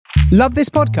Love this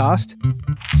podcast?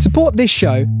 Support this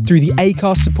show through the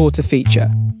Acast supporter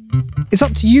feature. It's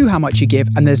up to you how much you give,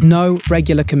 and there's no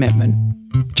regular commitment.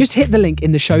 Just hit the link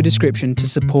in the show description to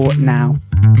support now.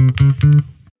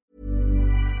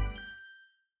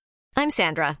 I'm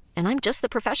Sandra, and I'm just the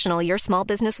professional your small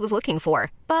business was looking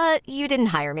for. But you didn't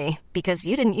hire me because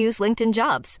you didn't use LinkedIn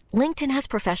Jobs. LinkedIn has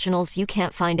professionals you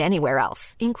can't find anywhere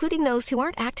else, including those who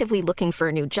aren't actively looking for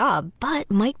a new job, but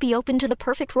might be open to the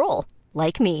perfect role,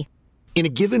 like me. In a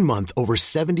given month, over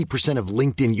 70% of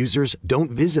LinkedIn users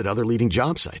don't visit other leading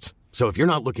job sites. So if you're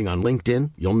not looking on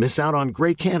LinkedIn, you'll miss out on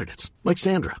great candidates like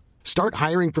Sandra. Start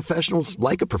hiring professionals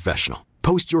like a professional.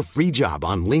 Post your free job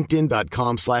on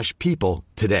linkedin.com/people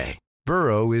today.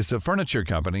 Burrow is a furniture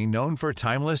company known for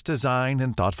timeless design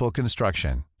and thoughtful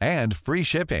construction and free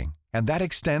shipping, and that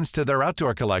extends to their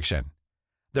outdoor collection.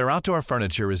 Their outdoor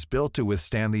furniture is built to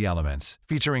withstand the elements,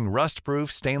 featuring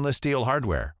rust-proof stainless steel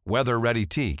hardware, weather-ready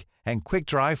teak, and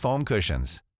quick-dry foam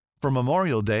cushions. For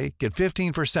Memorial Day, get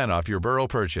 15% off your Burrow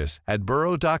purchase at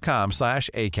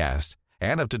burrow.com/ACAST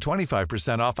and up to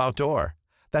 25% off outdoor.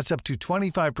 That's up to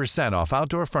 25% off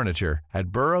outdoor furniture at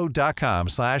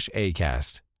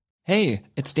burrow.com/ACAST. Hey,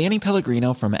 it's Danny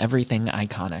Pellegrino from Everything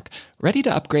Iconic. Ready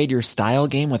to upgrade your style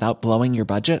game without blowing your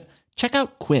budget? Check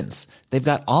out Quince. They've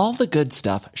got all the good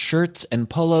stuff, shirts and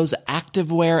polos,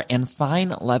 activewear, and fine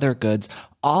leather goods,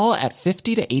 all at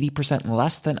 50 to 80%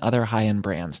 less than other high-end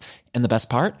brands. And the best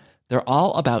part? They're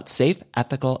all about safe,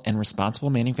 ethical, and responsible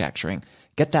manufacturing.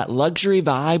 Get that luxury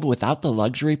vibe without the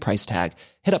luxury price tag.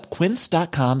 Hit up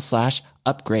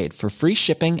quince.com/upgrade for free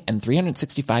shipping and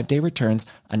 365-day returns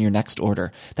on your next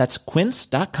order. That's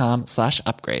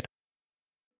quince.com/upgrade.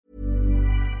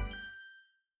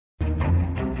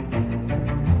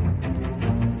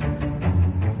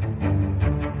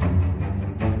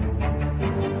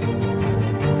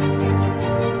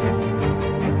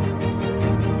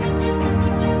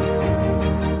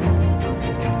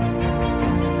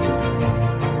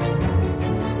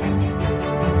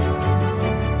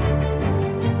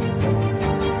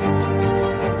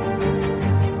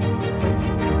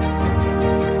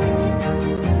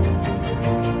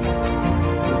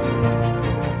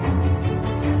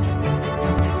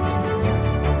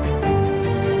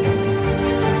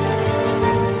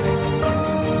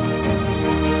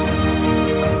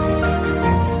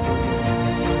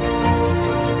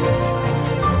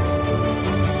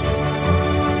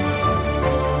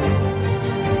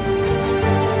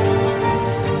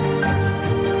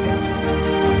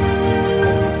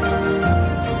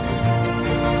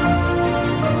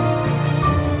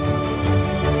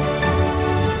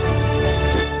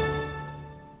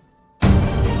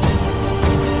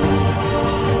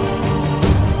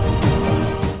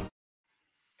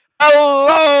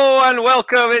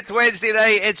 Welcome. It's Wednesday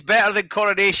night. It's better than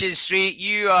Coronation Street.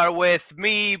 You are with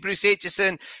me, Bruce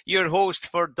Aitchison, your host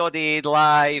for Doddy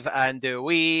Live, and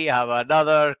we have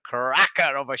another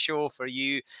cracker of a show for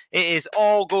you. It is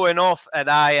all going off, and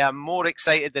I am more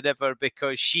excited than ever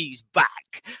because she's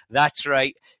back. That's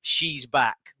right, she's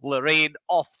back. Lorraine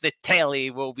off the telly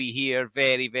will be here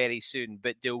very, very soon.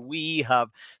 But do we have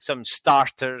some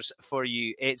starters for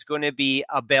you? It's going to be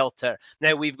a belter.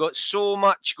 Now, we've got so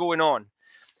much going on.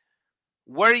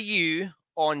 Were you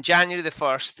on January the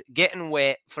 1st getting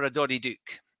wet for a Doddy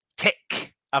Duke?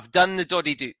 Tick. I've done the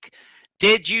Doddy Duke.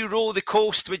 Did you roll the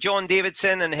coast with John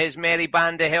Davidson and his merry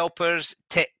band of helpers?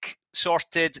 Tick.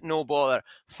 Sorted. No bother.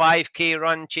 5K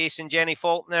run chasing Jenny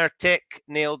Faulkner? Tick.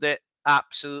 Nailed it.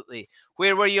 Absolutely.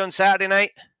 Where were you on Saturday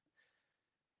night?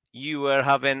 You were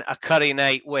having a curry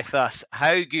night with us.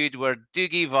 How good were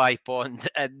Doogie Vipond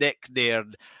and Nick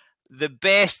Nairn? The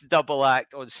best double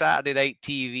act on Saturday Night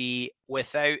TV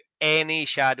without any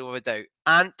shadow of a doubt.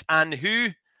 Ant and who?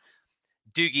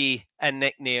 Doogie and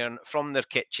Nick Nairn from their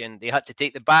kitchen. They had to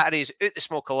take the batteries out the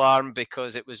smoke alarm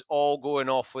because it was all going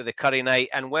off with the curry night.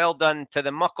 And well done to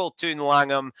the Muckletown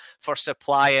Langham for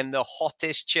supplying the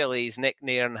hottest chilies Nick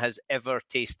Nairn has ever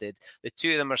tasted. The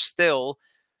two of them are still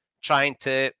trying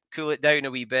to cool it down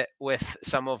a wee bit with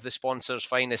some of the sponsors'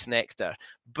 finest nectar.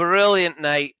 Brilliant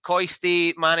night.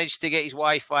 Coisty managed to get his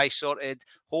Wi-Fi sorted.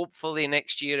 Hopefully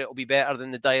next year it'll be better than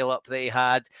the dial-up they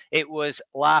had. It was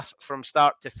laugh from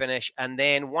start to finish. And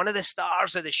then one of the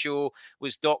stars of the show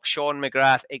was Doc Sean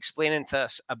McGrath explaining to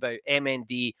us about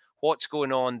MND, what's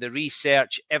going on, the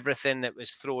research, everything that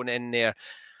was thrown in there.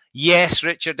 Yes,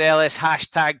 Richard Ellis,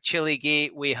 hashtag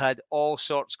Chilligate. We had all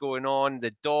sorts going on.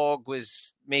 The dog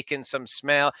was making some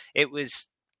smell.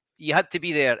 You had to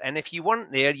be there. And if you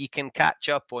weren't there, you can catch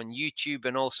up on YouTube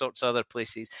and all sorts of other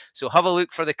places. So have a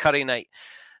look for the curry night.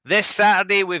 This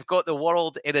Saturday, we've got the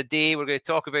world in a day. We're going to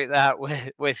talk about that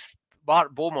with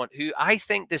Bart Beaumont, who I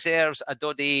think deserves a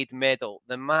Doddy Aid medal.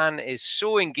 The man is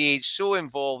so engaged, so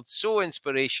involved, so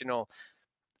inspirational.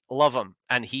 Love him,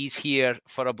 and he's here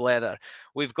for a blether.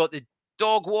 We've got the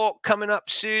dog walk coming up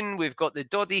soon. We've got the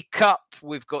Doddy Cup.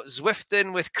 We've got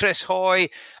Zwifting with Chris Hoy.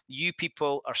 You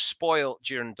people are spoilt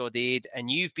during Doddy Aid,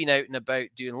 and you've been out and about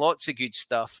doing lots of good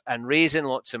stuff and raising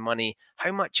lots of money.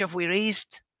 How much have we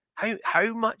raised?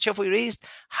 How much have we raised?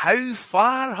 How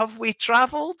far have we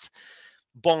travelled?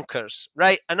 Bonkers.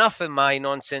 Right, enough of my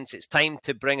nonsense. It's time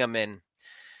to bring him in.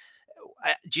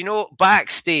 Do you know,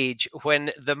 backstage,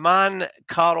 when the man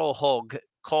Carl Hogg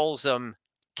calls him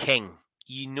king,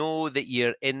 you know that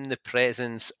you're in the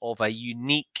presence of a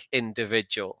unique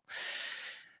individual.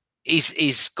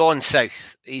 He's gone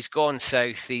south. He's gone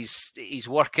south. He's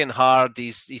working hard.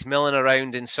 He's milling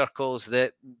around in circles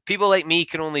that people like me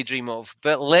can only dream of.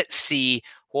 But let's see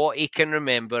what he can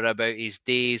remember about his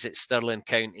days at Stirling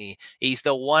County. He's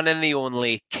the one and the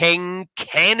only King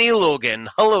Kenny Logan.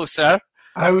 Hello, sir.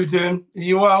 How are we doing? Are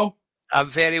you well? I'm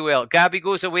very well. Gabby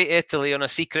goes away to Italy on a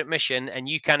secret mission, and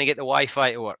you can't get the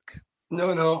Wi-Fi to work.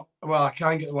 No. Well, I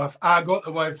can't get the Wi-Fi. I got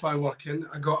the Wi-Fi working.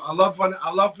 I love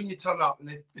when you turn up and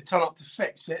they turn up to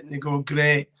fix it and they go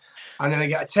great, and then I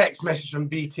get a text message from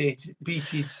BT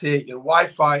to say your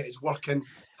Wi-Fi is working.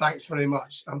 Thanks very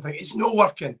much. I'm thinking it's not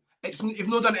working. You've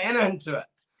not done anything to it.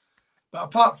 But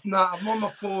apart from that, I'm on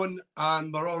my phone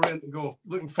and we're all ready to go.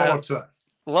 Looking forward to it.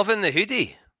 Loving the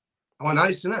hoodie. Oh,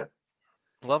 nice, isn't it?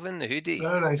 Loving the hoodie.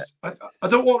 Very nice. I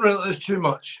don't want to this too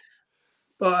much,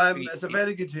 but it's a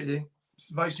very good hoodie.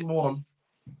 It's nice and warm.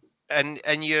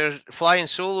 And you're flying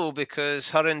solo because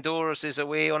her indoors is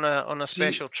away on a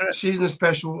special trip. She's in a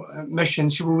special mission.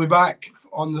 She will be back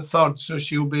on the 3rd, so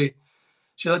she'll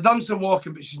have done some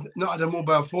walking, but she's not had a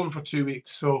mobile phone for 2 weeks,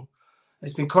 so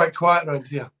it's been quite quiet around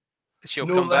here. She'll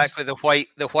come back with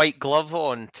the white glove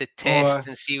on to test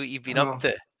and see what you've been up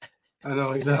to. I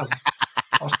know, exactly.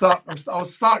 I'll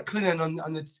start cleaning on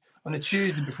the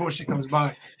Tuesday before she comes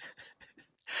back.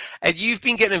 And you've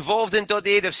been getting involved in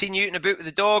Doddy Aid. I've seen you out and about with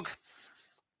the dog.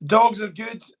 Dogs are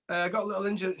good. I got a little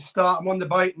injury at the start. I'm on the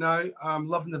bike now. I'm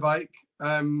loving the bike.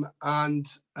 I've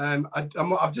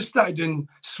just started doing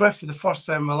Swift for the first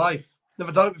time in my life.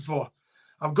 Never done it before.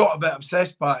 I've got a bit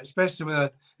obsessed by it, especially when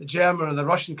the German or the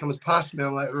Russian comes past me.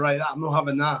 I'm like, right, I'm not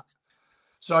having that.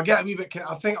 So I get a wee bit,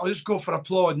 I think I'll just go for a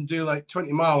plod and do like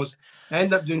 20 miles. I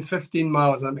end up doing 15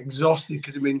 miles and I'm exhausted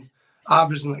because I've been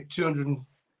averaging like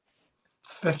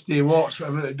 250 watts,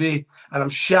 whatever it would be, and I'm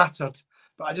shattered.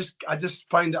 But I just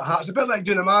find it hard. It's a bit like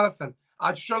doing a marathon.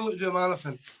 I'd struggle to do a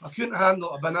marathon. I couldn't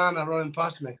handle a banana running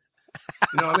past me.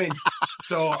 You know what I mean?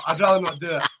 So I'd rather not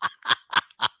do it.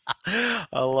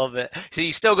 I love it. So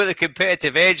you still got the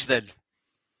competitive edge then?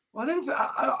 Well,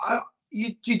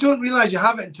 you don't realise you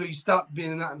have it until you start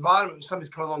being in that environment when somebody's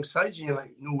coming alongside you and you're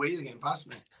like, no way they're getting past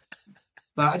me.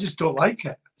 But I just don't like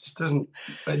it.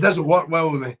 It doesn't work well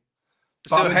with me. But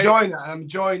so I'm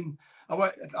enjoying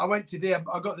it. I went today,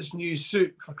 I got this new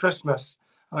suit for Christmas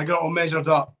and I got it all measured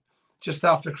up just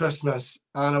after Christmas.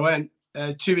 And I went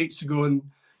 2 weeks ago and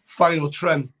final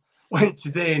trim. Went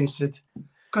today and he said,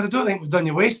 God, I don't think we've done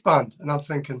your waistband. And I'm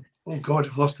thinking, oh God,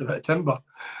 I've lost a bit of timber.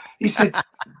 He said,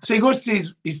 so he goes to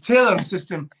his tailor and says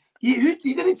to him, he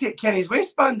didn't take Kenny's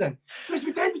waistband in. He goes,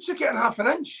 we did, we took it in half an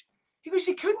inch. He goes,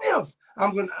 you couldn't have.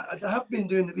 I'm going, I have been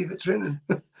doing a wee bit of training.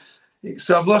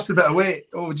 So I've lost a bit of weight,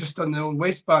 just on the old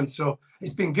waistband. So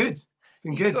it's been good. It's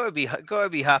been good. You've got to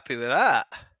be happy with that.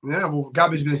 Yeah, well,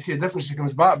 Gabby's going to see a difference. She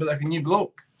comes back, but like a new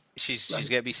bloke. She's going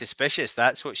to be suspicious.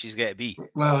 That's what she's going to be.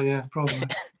 Well, yeah, probably.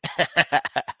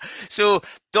 So,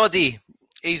 Doddy,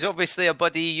 he's obviously a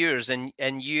buddy of yours, and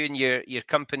you and your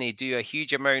company do a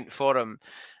huge amount for him.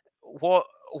 What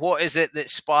is it that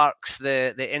sparks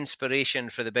the inspiration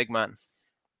for the big man?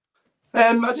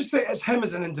 I just think it's him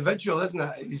as an individual, isn't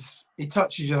it? He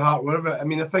touches your heart, whatever. I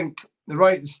mean, I think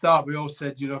right at the start we all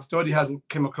said, if Doddy hasn't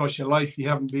come across your life,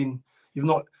 you've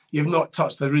not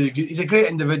touched a really good. He's a great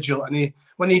individual, and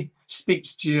when he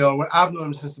speaks to you, or I've known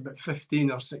him since about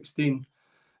 15 or 16.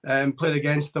 Played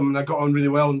against him and I got on really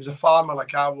well. And he was a farmer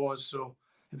like I was, so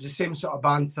it was the same sort of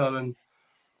banter and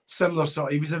similar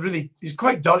sort. He was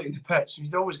quite dirty in the pitch.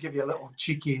 He'd always give you a little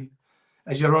cheeky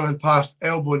as you're running past,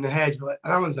 elbow in the hedge, and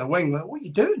I'm on the wing, like, what are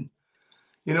you doing?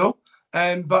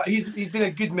 But he's been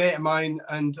a good mate of mine,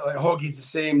 and like Hoggy's the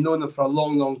same, known him for a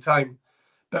long, long time.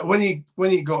 But when he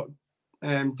got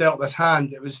dealt this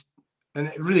hand, it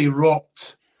really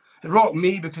rocked. It rocked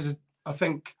me because I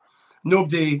think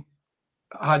nobody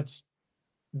had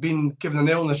been given an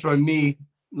illness around me.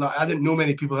 Like, I didn't know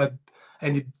many people had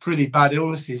any really bad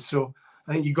illnesses, so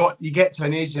I think you get to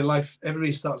an age in your life,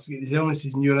 everybody starts to get these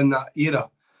illnesses, and you're in that era,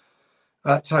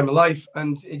 that time of life,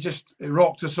 and it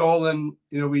rocked us all. And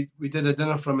we did a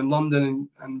dinner for him in London,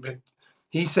 and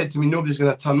he said to me, "Nobody's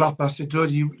going to turn up." I said,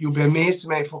 "Lord, you'll be amazed how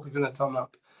many folk are going to turn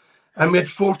up." And we had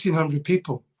 1,400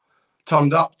 people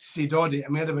turned up to see Doddie,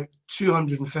 and we had about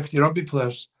 250 rugby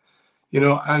players,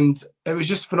 and it was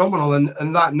just phenomenal.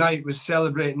 And that night was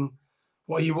celebrating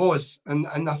what he was, and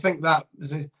I think that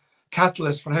was a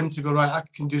catalyst for him to go, right, I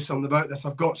can do something about this.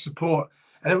 I've got support.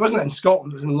 And it wasn't in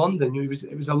Scotland, it was in London. It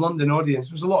was a London audience.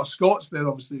 There was a lot of Scots there,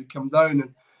 obviously, who come down,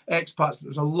 and expats, but there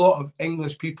was a lot of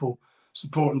English people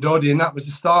supporting Doddie, and that was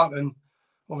the start. And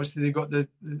obviously they got the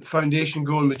foundation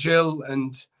going with Jill,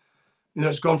 and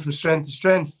it's gone from strength to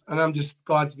strength. And I'm just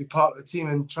glad to be part of the team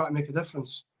and try to make a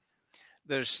difference.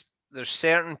 There's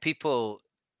certain people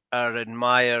are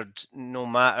admired no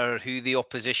matter who the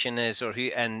opposition is or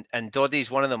who, and Doddie's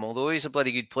one of them. Although he's a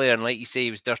bloody good player, and like you say,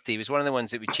 he was dirty, he was one of the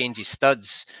ones that would change his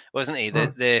studs, wasn't he?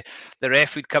 The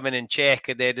ref would come in and check,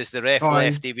 and then as the ref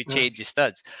left, he would change his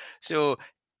studs. So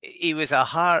he was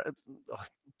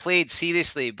played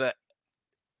seriously, but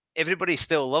everybody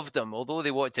still loved him, although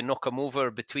they wanted to knock him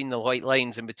over between the white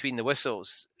lines and between the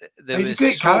whistles. There was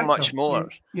so much more.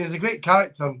 He's a great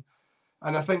character.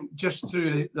 And I think just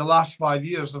through the last 5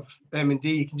 years of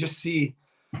M&D, you can just see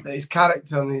that his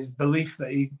character and his belief that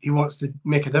he wants to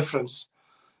make a difference.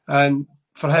 And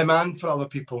for him and for other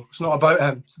people, it's not about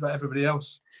him, it's about everybody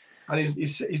else. And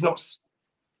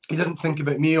he doesn't think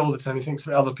about me all the time, he thinks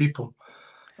about other people.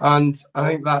 And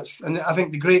I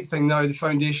think the great thing now, the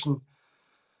foundation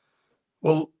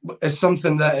is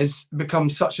something that has become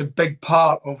such a big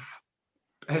part of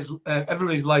his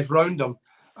everybody's life around him.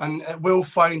 And it will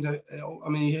find it. I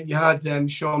mean, you had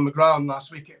Sean McGrath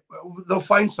last week. They'll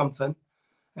find something.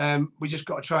 We just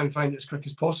got to try and find it as quick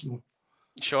as possible.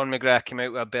 Sean McGrath came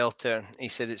out with a belter. He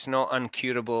said it's not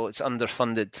uncurable, it's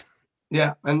underfunded.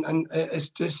 Yeah, and it's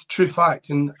true fact.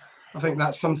 And I think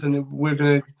that's something that we're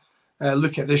going to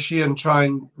look at this year and try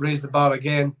and raise the bar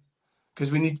again, because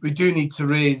we do need to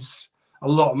raise a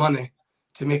lot of money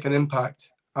to make an impact.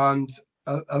 And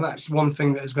that's one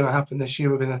thing that is going to happen this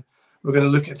year. We're going to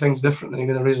look at things differently. We're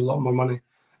going to raise a lot more money.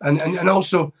 And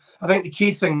also, I think the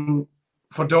key thing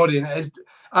for Doddie is,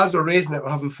 as we're raising it, we're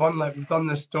having fun. Like we've done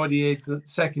this Doddie Aid for the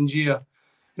second year.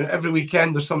 Every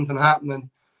weekend there's something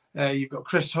happening. You've got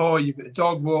Chris Hoy, you've got the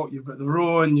dog walk, you've got the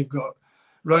rowing, you've got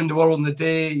Round the World in the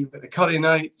Day, you've got the curry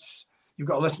nights, you've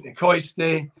got to listen to Coist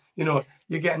Day.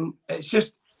 It's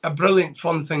just a brilliant,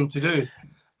 fun thing to do.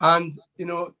 And,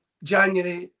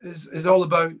 January is all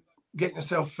about getting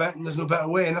yourself fit, and there's no better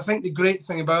way. And I think the great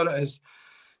thing about it is,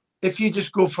 if you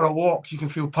just go for a walk, you can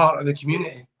feel part of the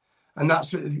community. And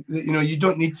that's, you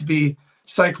don't need to be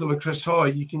cycling with Chris Hoy.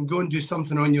 You can go and do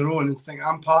something on your own and think,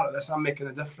 I'm part of this, I'm making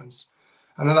a difference.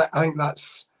 And I think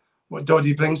that's what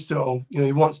Doddie brings to it all.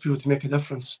 He wants people to make a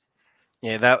difference.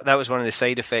 Yeah, that was one of the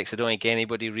side effects I don't think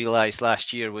anybody realised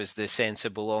last year, was the sense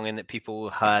of belonging that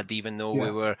people had, even though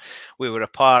we were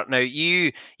apart. Now,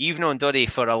 you've known Doddie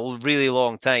for a really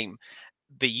long time,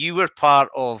 but you were part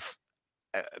of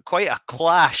quite a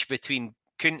clash between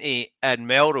County and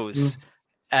Melrose,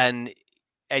 and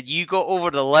you got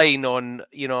over the line on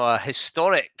a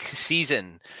historic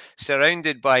season,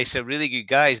 surrounded by some really good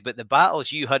guys. But the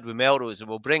battles you had with Melrose, and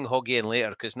we'll bring Hoggy in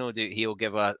later, because no doubt he'll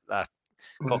give a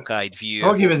cockeyed view.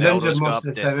 Hoggy was injured most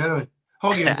of the time, anyway.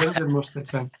 Hoggy was injured most of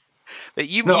the time. But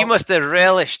you must have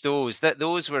relished those.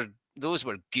 Those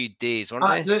were good days,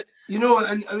 weren't they?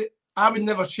 I would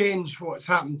never change what's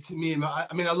happened to me. I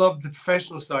mean, I love the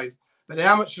professional side, but the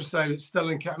amateur side, it's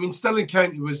Stirling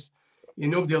County was,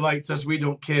 nobody liked us. We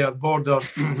don't care. Border,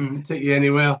 take you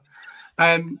anywhere.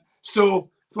 So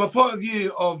from a point of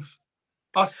view of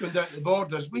us going down to the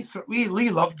Borders, we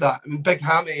loved that. I mean, Big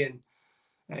Hammy and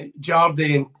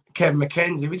Jardy and Kevin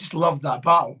McKenzie, we just loved that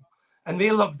battle, and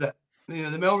they loved it.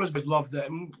 The Melrose boys loved it,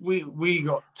 and we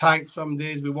got tanked some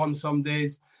days, we won some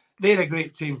days. They had a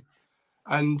great team,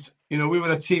 and we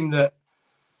were a team that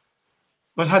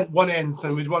hadn't won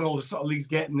anything. We'd won all the sort of leagues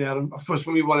getting there, and of course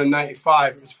when we won in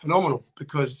 '95, it was phenomenal,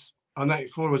 because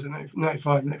 '94 was it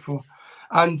 '95, '94,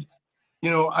 and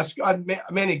I'd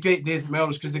many great days at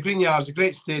Melrose, because the Green Yard is a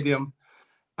great stadium,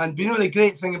 and the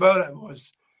great thing about it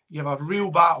was, you have a real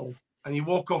battle, and you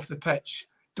walk off the pitch,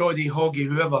 Doddie, Hoggy,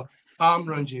 whoever, arm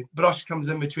around you, brush comes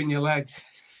in between your legs,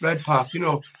 Redpath,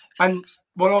 and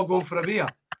we're all going for a beer,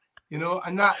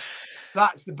 and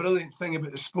that's the brilliant thing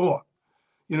about the sport,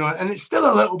 and it's still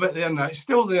a little bit there now. It's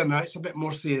still there now. It's a bit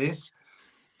more serious,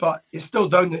 but it's still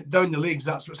down the leagues.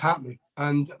 That's what's happening,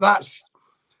 and that's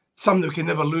something we can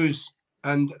never lose.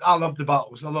 And I love the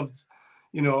battles. I loved,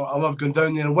 you know, I love going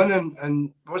down there and winning, and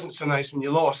it wasn't so nice when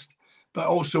you lost, but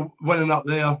also winning up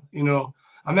there, you know.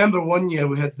 I remember one year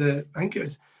we had we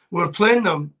were playing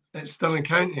them at Stirling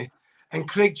County, and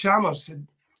Craig Chalmers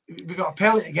we got a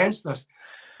penalty against us,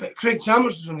 but Craig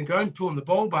Chalmers was on the ground pulling the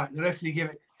ball back, and the referee gave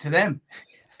it to them,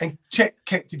 and Chick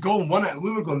kicked a goal and won it, and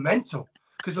we were going mental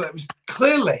because it was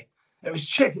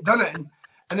Chick that done it,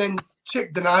 and then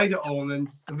Chick denied it all, and then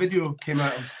the video came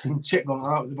out of seeing Chick going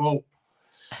out with the ball.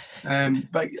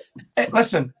 But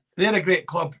listen, they're a great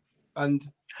club, and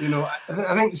you know,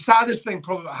 I think the saddest thing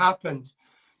probably that happened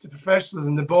to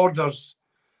professionalism, the Borders,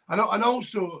 and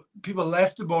also people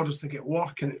left the Borders to get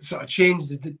work, and it sort of changed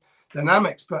the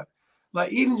dynamics. But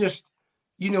like even just,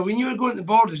 you know, when you were going to the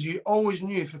Borders, you always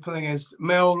knew if you're playing against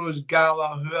Melrose,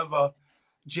 Gala, whoever,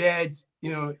 Jed,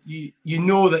 you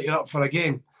know that you're up for a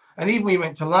game. And even when you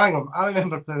went to Langham, I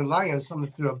remember playing Langham and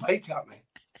somebody threw a bike at me.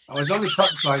 I was on the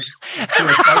touchline and threw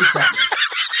a bike at me.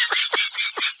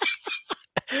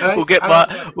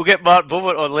 We'll get Mark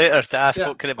Beaumont on later to ask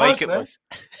what kind of bike it was.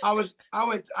 I went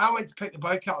to pick the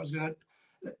bike up.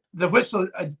 The whistle.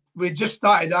 We just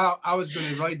started out. I was going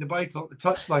to ride the bike on the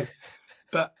touchline,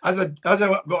 but as I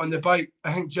got on the bike,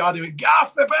 I think Jardy went, "Get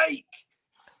off the bike!"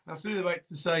 I threw the bike to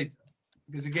the side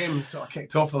because the game was sort of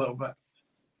kicked off a little bit.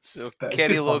 So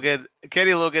Kerry Logan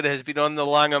has been on the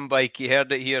Langham bike. You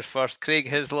heard it here first. Craig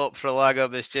Hislop for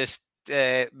Langham has just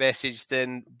messaged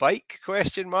in bike ?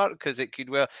 Because it could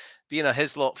well being a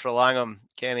Hislop for Langham,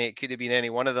 Kenny. It could have been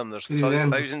any one of them. There's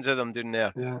thousands of them down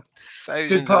there. Yeah,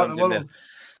 thousands of them down there.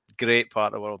 Great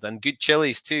part of the world and good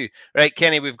chilies too. Right,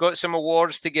 Kenny, we've got some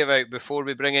awards to give out before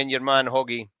we bring in your man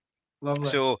Hoggy. Lovely.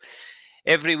 So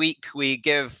every week we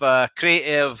give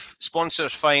creative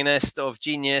sponsors finest of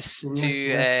genius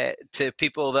to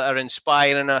people that are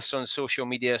inspiring us on social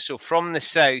media. So from the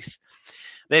south,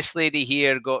 this lady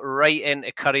here got right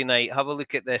into curry night. Have a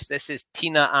look at this. This is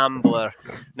Tina Ambler.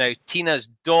 Now, Tina's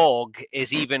dog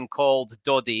is even called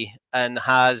Doddy and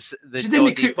has the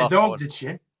Doddy buff on. Did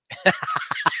she?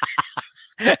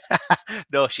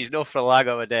 No, she's not for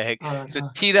Langham, I think. So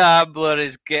Tina Ambler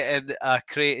is getting a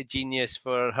creative genius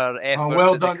for her efforts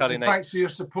well at done. the curry night. Thanks for your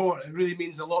support. It really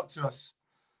means a lot to us.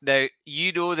 Now,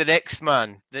 you know the next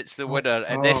man that's the winner,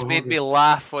 and this made me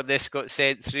laugh when this got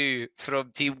sent through from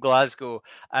Team Glasgow,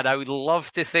 and I would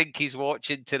love to think he's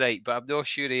watching tonight, but I'm not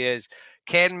sure he is.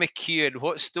 Ken McEwen,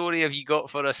 what story have you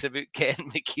got for us about Ken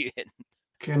McEwen?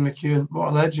 Ken McEwen, what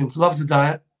a legend. Loves the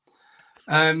diet.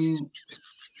 Yeah,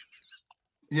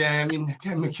 I mean,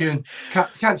 Ken McEwen,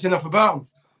 can't say enough about him.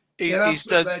 He's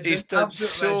done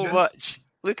so much.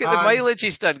 Look at the mileage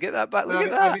he's done. Get that back. Look at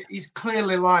that. He's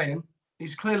clearly lying.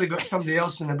 He's clearly got somebody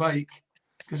else on the bike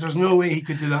because there's no way he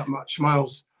could do that much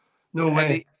miles. No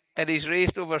way. And he's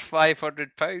raised over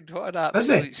 £500. What an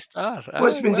absolute star.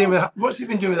 What's he been doing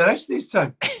with the rest of his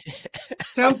time?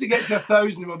 Tell him to get to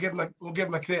 1,000. We'll give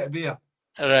him a crate of beer.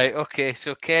 All right, okay.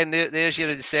 So Ken, there's your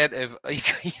incentive. You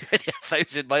had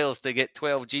 1,000 miles to get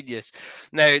 12 genius.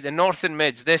 Now the Northern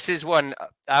Mids. This is one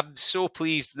I'm so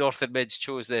pleased Northern Mids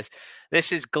chose this.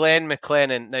 This is Glenn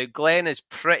McLennan. Now Glenn is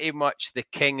pretty much the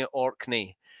king of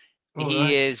Orkney.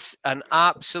 He is an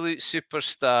absolute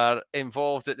superstar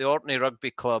involved at the Orkney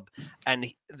Rugby Club, and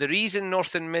the reason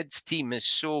Northern Mids team is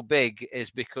so big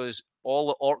is because all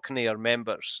the Orkney are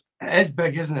members. It is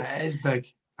big, isn't it? It is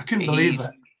big. I couldn't believe it.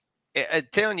 I'm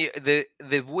telling you, the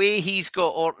way he's got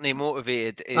Orkney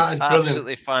motivated is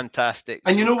absolutely fantastic.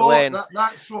 And so you know Glenn, what?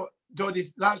 That's what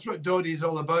Doddy's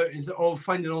all about, is all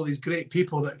finding all these great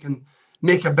people that can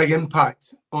make a big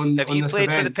impact on Have you this played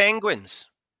event. for the Penguins?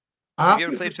 Have you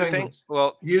ever played for the Penguins?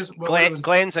 Well,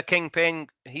 Glenn's a king penguin.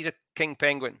 He's a king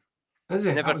penguin. Is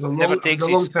he? Never that was a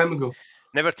long time ago.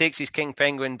 Never takes his king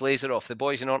penguin blazer off. The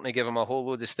boys in Orkney give him a whole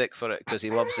load of stick for it because he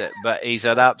loves it. But he's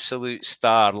an absolute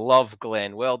star. Love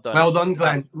Glenn. Well done. Well done,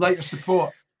 Glenn. Like your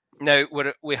support. Now,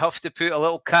 we have to put a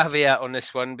little caveat on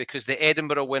this one because the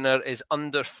Edinburgh winner is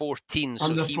under 14.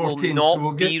 So he will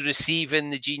not be receiving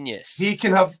the genius. He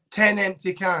can have 10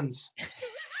 empty cans.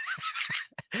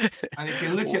 And he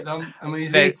can look at them. And when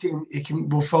he's 18,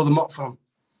 we'll fill them up for him.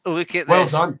 Look at well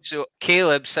this. Done. So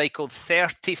Caleb cycled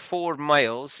 34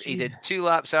 miles. He did 2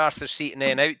 laps Arthur Seat and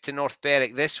then out to North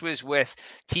Berwick. This was with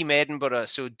Team Edinburgh.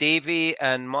 So Davey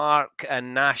and Mark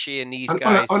and Nashi and these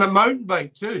guys. On a mountain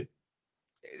bike too.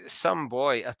 Some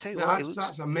boy. I tell you what,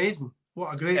 that's amazing.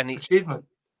 What a great achievement.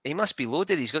 He must be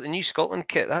loaded. He's got the new Scotland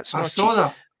kit. I saw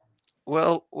that.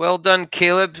 Well done,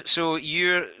 Caleb. So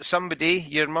your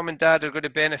mum and dad are going to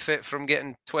benefit from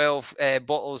getting 12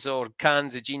 bottles or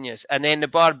cans of genius. And then the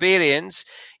Barbarians,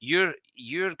 your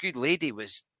good lady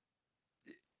was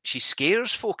she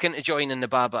scares folk into joining the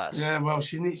Babas. Yeah, well,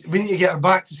 we need to get her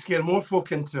back to scare more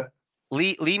folk into it.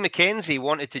 Lee McKenzie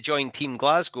wanted to join Team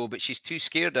Glasgow, but she's too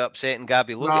scared of upsetting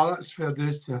Gabby Logan. No, that's fair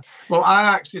dues to her. Well, I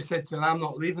actually said to her, I'm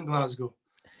not leaving Glasgow.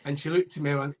 And she looked at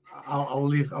me and went, I'll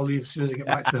leave as soon as I get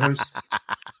back to the house.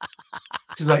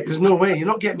 She's like, there's no way. You're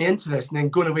not getting me into this and then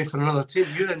going away for another team.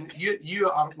 You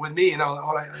are with me. And I'm like,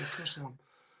 all right, of course I am.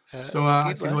 So I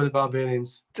had to go with the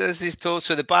Barbarians. This is told.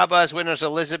 So the Babas winners,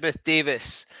 Elizabeth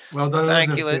Davis. Well done, Thank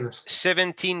Elizabeth you. Davis.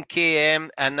 17 km,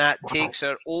 and that takes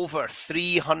her over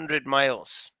 300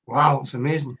 miles. Wow, that's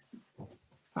amazing.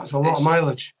 That's a lot of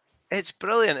mileage. It's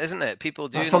brilliant, isn't it? People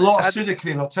do. That's a lot of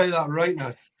Sudocrem, I'll tell you that right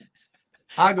now.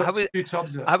 I got 2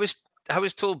 tubs of it. I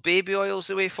was told baby oil's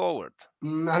the way forward.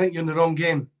 I think you're in the wrong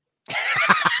game.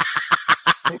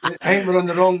 I think we're on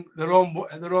the wrong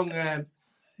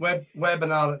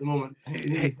webinar at the moment.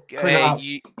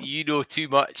 You know too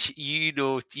much.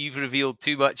 You've revealed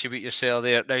too much about yourself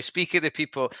there. Now, speaking of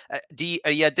people,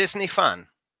 are you a Disney fan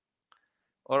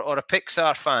or a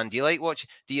Pixar fan? Do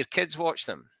your kids watch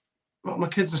them? Well, my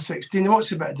kids are 16. They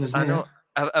watch a bit of Disney. I know.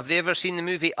 Have they ever seen the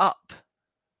movie Up?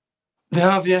 They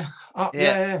have, yeah. Up,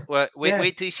 yeah. Well,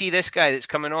 wait till you see this guy that's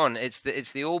coming on. It's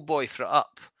the old boy for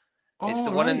Up. It's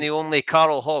the one and the only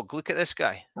Carl Hogg. Look at this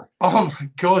guy. Oh my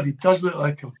God, he does look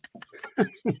like him.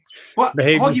 What?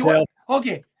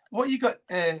 Hoggy, what you got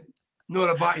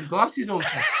Nora Batty's glasses on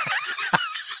for?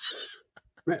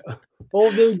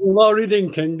 All day a lot of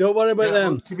reading, King. Don't worry about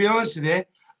them. To be honest with you,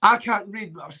 I can't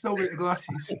read, but I've still got the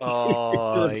glasses.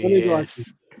 Oh, yes.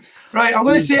 Glasses. Right, I'm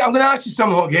going to ask you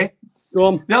something, Hoggy. Go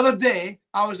on. The other day,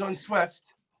 I was on Swift,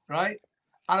 right?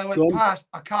 And I went past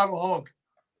a Carl Hogg.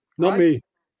 Not me.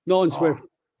 Not on Swift.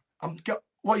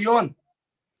 What are you on?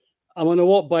 I'm on a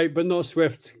walk bike, but not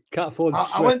Swift. Can't afford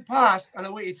Swift. I went past and I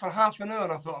waited for half an hour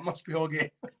and I thought it must be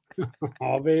Hoggy.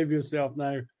 Oh, behave yourself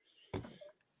now.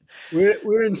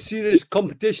 We're in serious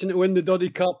competition to win the Doddy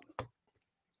Cup.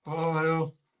 Oh, I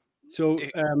know. So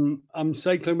I'm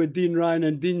cycling with Dean Ryan,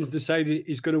 and Dean's decided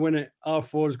he's going to win it.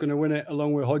 R4 is going to win it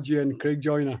along with Hodgie and Craig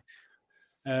Joyner.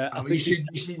 I think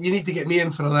you need to get me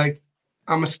in for a leg.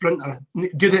 I'm a sprinter.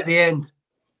 Good at the end.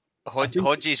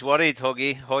 Hodgie's worried,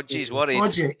 Hoggy. Hodgie's worried.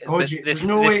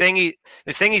 Hodgie.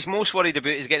 The thing he's most worried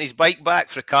about is getting his bike back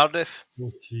for Cardiff.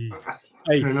 Oh,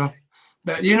 fair enough.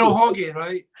 But you know Hoggy,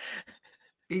 right?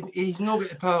 He's not got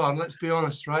the power, let's be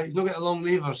honest, right? He's not got the long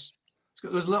levers. He's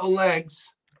got those little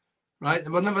legs, right? They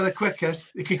were never the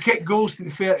quickest. They could kick goals, to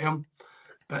be fair to him,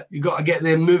 but you got to get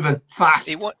them moving fast.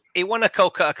 He won a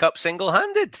Calcutta Cup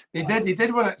single-handed. He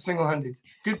did win it single-handed.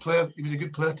 Good player. He was a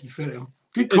good player, to be fair to him.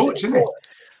 Good coach, isn't he?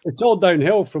 It's all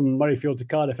downhill from Murrayfield to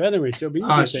Cardiff anyway, so it'll be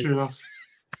interesting. True enough.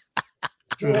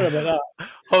 About that.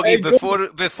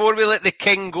 Hoggy, before we let the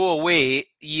king go away,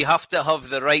 you have to have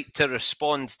the right to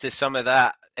respond to some of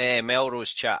that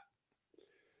Melrose chat.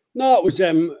 No, it was,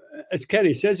 as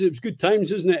Kenny says, it was good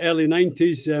times, isn't it? Early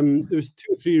 90s. There was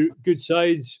 2 or 3 good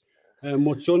sides.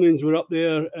 Watsonians were up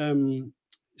there.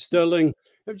 Stirling.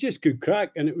 It was just good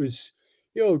crack. And it was,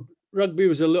 rugby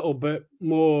was a little bit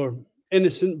more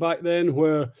innocent back then,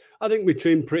 where I think we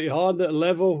trained pretty hard at a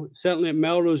level. Certainly at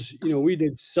Melrose, we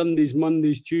did Sundays,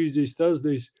 Mondays, Tuesdays,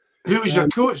 Thursdays. Who was your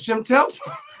coach, Jim Telford?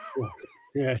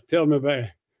 Yeah, tell me about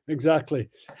it. Exactly.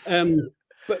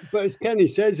 But as Kenny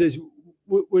says,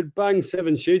 we'd bang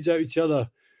 7 shades out each other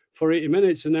for 80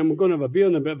 minutes, and then we're going to have a beer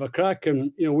and a bit of a crack,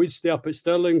 and we'd stay up at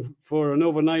Stirling for an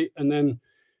overnight, and then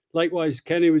likewise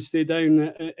Kenny would stay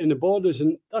down in the Borders,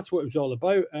 and that's what it was all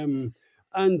about.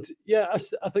 And yeah, I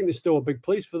think there's still a big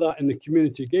place for that in the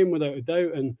community game, without a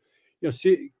doubt. And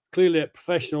see, clearly at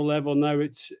professional level now,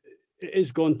 it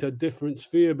is gone to a different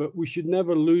sphere. But we should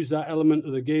never lose that element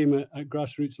of the game at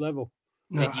grassroots level.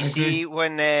 No, did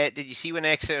you see when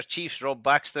Exeter Chiefs Rob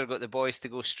Baxter got the boys to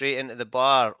go straight into the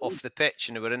bar off the pitch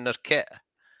and they were in their kit?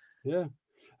 Yeah.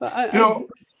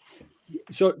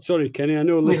 Sorry, Kenny. I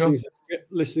know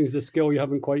listening's a skill you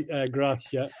haven't quite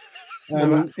grasped yet.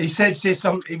 He said say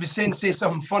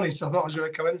something funny, so I thought I was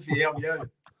going to come in for you. Yeah.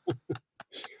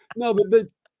 No, but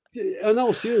in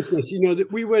all seriousness, that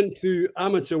we went to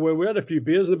amateur where we had a few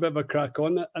beers and a bit of a crack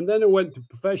on it, and then it went to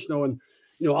professional, and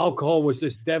alcohol was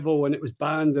this devil and it was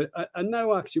banned. And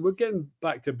now actually we're getting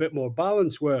back to a bit more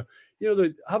balance where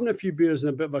having a few beers and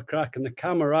a bit of a crack and the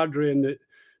camaraderie and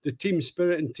the team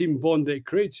spirit and team bond that it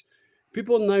creates.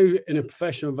 People now in a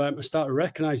professional environment start to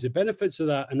recognise the benefits of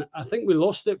that. And I think we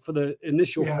lost it for the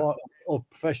initial part of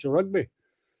professional rugby.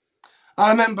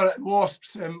 I remember at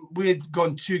Wasps, we had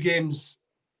gone 2 games.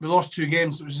 We lost 2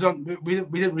 games. We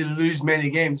didn't really lose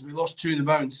many games. We lost 2 in the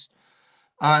bounce.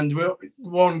 And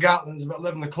Warren Gatlin's about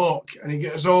 11 o'clock, and he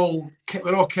gets we're all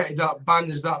kitted up,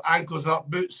 bandaged up, ankles up,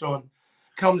 boots on.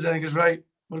 Comes in and goes, right,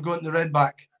 we're going to the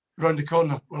Redback round the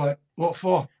corner. We're like, what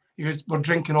for? He goes, we're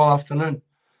drinking all afternoon.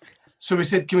 So we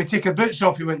said, can we take our boots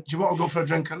off? He went, do you want to go for a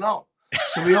drink or not?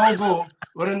 So we all go.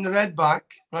 We're in the Redback,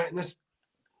 right, in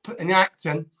the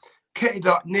Acton, kitted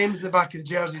up, names in the back of the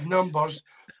jerseys, numbers,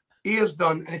 ears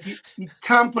done. And if you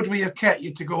tampered with your kit, you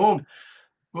had to go home.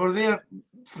 We were there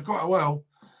for quite a while.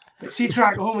 But see,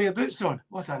 try to go home with your boots on.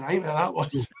 What a nightmare that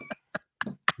was.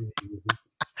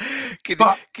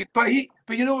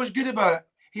 But you know what's good about it?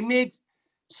 He made,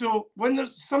 so when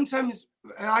there's sometimes,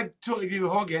 I totally agree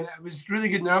with Hoggy, and it was really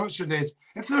good in the amateur days.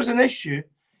 If there's an issue,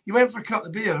 you went for a couple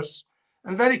of beers,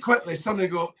 and very quickly somebody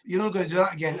go, you're not going to do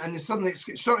that again. And they suddenly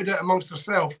get sorted out amongst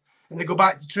themselves, and they go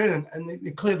back to training, and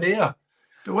they clear the air.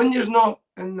 But when you're not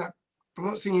in that, I'm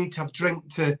not saying you need to have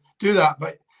drink to do that,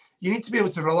 but you need to be able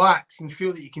to relax and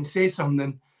feel that you can say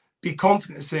something, be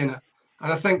confident in saying it.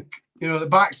 And I think, the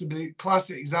backs would be a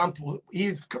classic example.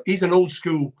 He's an old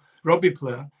school rugby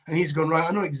player, and he's going, right,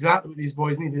 I know exactly what these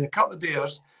boys need. A couple of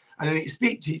beers, and then they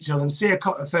speak to each other and say a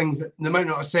couple of things that they might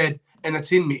not have said in a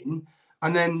team meeting,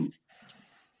 and then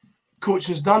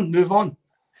coaching's done, move on.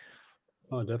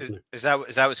 Oh, definitely. Is that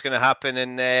what's going to happen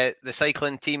in the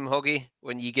cycling team, Hoggy,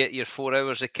 when you get your 4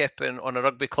 hours of kipping on a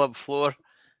rugby club floor?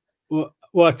 Well,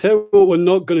 I tell you what we're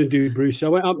not going to do, Bruce. I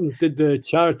went up and did the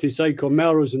charity cycle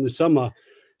Melrose in the summer.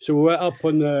 So we went up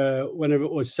on whenever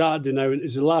it was Saturday now, and it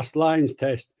was the last Lions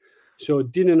test. So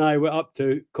Dean and I went up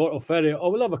to Cortal Ferry.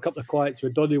 We'll have a couple of quiets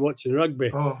with Doddy watching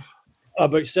rugby.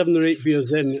 About 7 or 8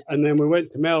 beers in. And then we went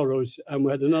to Melrose and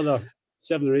we had another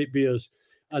 7 or 8 beers.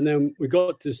 And then we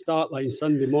got to the start line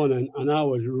Sunday morning, and I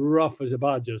was rough as a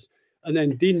badgers. And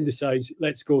then Dean decides,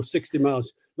 let's go 60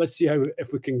 miles. Let's see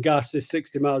if we can gas this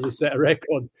 60 miles and set a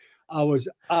record. I was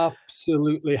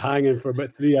absolutely hanging for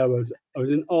about 3 hours. I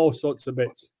was in all sorts of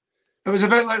bits. It was a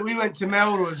bit like we went to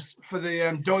Melrose for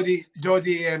the Doddy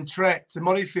trek to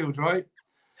Murrayfield, right?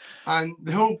 And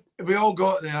we all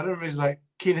got there. Everybody's like,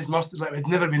 Canis mustard, like we'd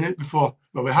never been out before.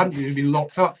 Well, we hadn't been, we'd been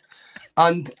locked up.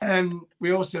 And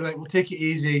we all said, like, we'll take it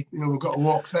easy. We've got to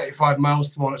walk 35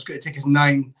 miles tomorrow. It's going to take us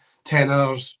 9-10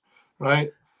 hours,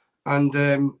 right?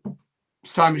 And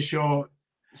Sammy Shaw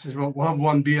says, well, we'll have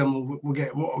 1 beer and we'll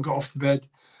get off to bed.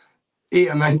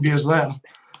 8 or 9 beers later,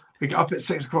 we get up at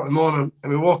 6 o'clock in the morning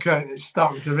and we walk out and it's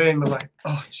starting to rain. We're like,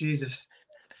 oh, Jesus,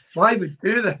 why would we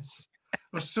do this?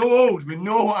 We're so old. We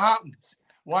know what happens.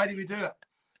 Why did we do it?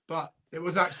 But it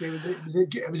was a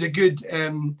good,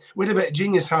 we had a bit of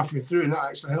genius halfway through, and that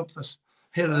actually helped us.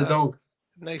 Hair of the dog.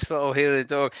 Nice little hair of the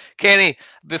dog. Kenny,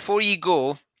 before you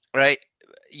go, right,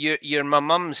 you're my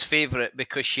mum's favourite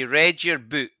because she read your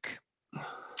book.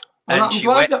 And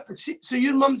so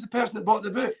your mum's the person that bought the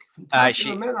book.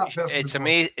 It's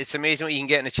amazing what you can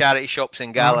get in the charity shops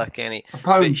in Gala, Kenny.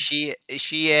 But she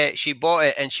bought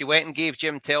it and she went and gave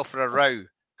Jim Telfer a row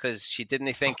because she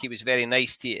didn't think he was very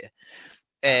nice to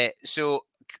you. So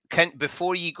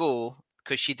before you go,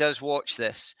 because she does watch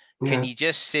this, can you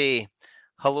just say,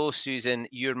 hello, Susan,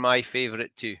 you're my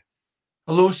favourite too.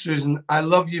 Hello, Susan, I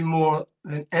love you more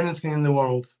than anything in the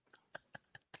world.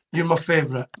 You're my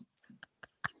favourite.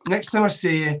 Next time I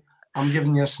see you, I'm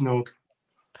giving you a snog.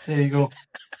 There you go.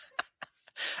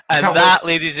 And that,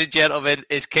 ladies and gentlemen,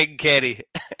 is King Kenny.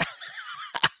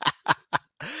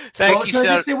 Thank you, sir.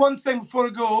 Can I just say one thing before I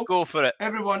go? Go for it.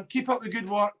 Everyone, keep up the good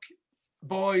work.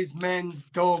 Boys, men,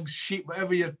 dogs, sheep,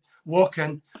 whatever you're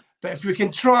walking. But if we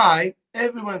can try,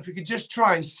 everyone, if we could just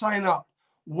try and sign up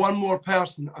one more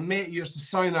person, a mate of yours to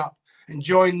sign up and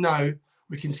join now,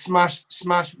 we can smash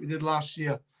what we did last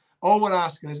year. All we're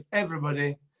asking is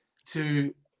everybody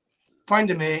to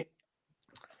find a mate,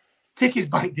 take his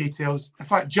bank details. In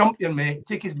fact, jump your mate,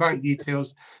 take his bank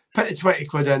details, put the 20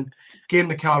 quid in, give him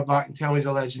the card back and tell him he's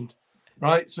a legend.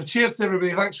 Right? So cheers to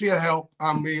everybody. Thanks for your help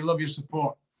and we love your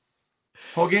support.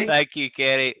 Hoggy? Thank you,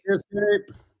 Kenny. Cheers,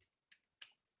 Kenny.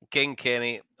 King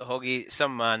Kenny, Hoggy,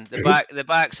 some man. The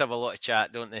backs have a lot of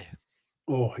chat, don't they?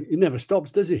 Oh, he never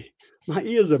stops, does he? My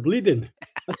ears are bleeding.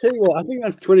 I tell you what, I think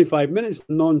that's 25 minutes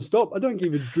non-stop. I don't think he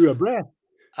even drew a breath.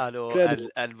 I know,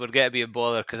 and we're going to be a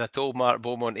bother because I told Mark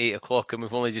Beaumont 8 o'clock and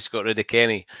we've only just got rid of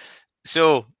Kenny.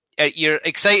 So, you're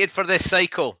excited for this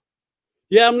cycle?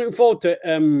 Yeah, I'm looking forward to it.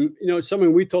 It's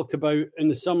something we talked about in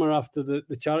the summer after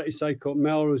the charity cycle at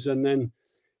Melrose, and then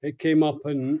it came up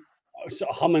and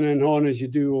sort of humming and hawing as you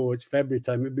do. Oh, it's February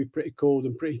time. It'd be pretty cold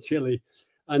and pretty chilly.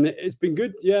 And it's been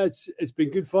good. Yeah, it's been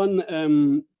good fun.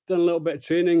 Done a little bit of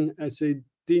training. I'd say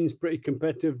Dean's pretty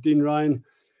competitive, Dean Ryan.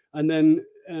 And then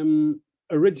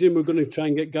originally we're going to try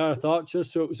and get Gareth Archer,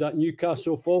 so it was that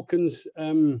Newcastle Falcons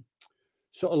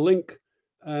sort of link,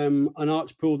 and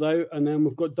Arch pulled out, and then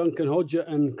we've got Duncan Hodgett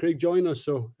and Craig Joyner,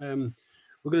 so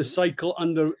we're going to cycle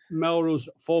under Melrose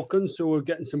Falcons, so we're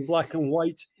getting some black and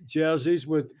white jerseys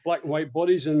with black and white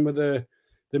bodies and with the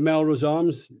Melrose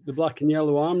arms, the black and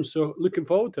yellow arms, so looking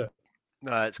forward to it.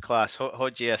 No, it's class.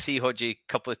 Hodgie, I see Hodgie a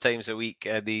couple of times a week,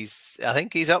 and I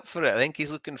think he's up for it. I think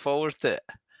he's looking forward to it.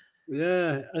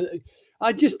 Yeah,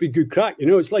 I'd just be good crack.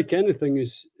 It's like anything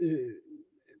is,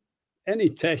 any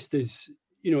test is,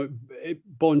 it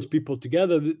bonds people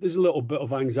together. There's a little bit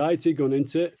of anxiety going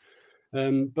into it.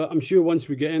 But I'm sure once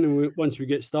we get in and once we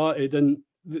get started, and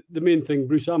the main thing,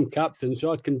 Bruce, I'm captain,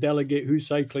 so I can delegate who's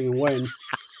cycling and when.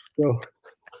 So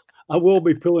I will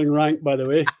be pulling rank, by the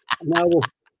way. And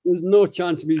there's no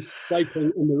chance of me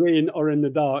cycling in the rain or in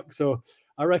the dark. So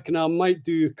I reckon I might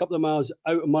do a couple of miles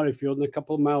out of Murrayfield and a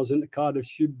couple of miles into Cardiff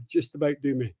should just about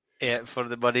do me. Yeah, for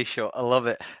the money shot. I love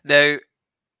it. Now,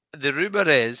 the rumour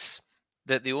is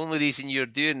that the only reason you're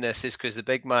doing this is because the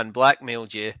big man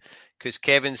blackmailed you, because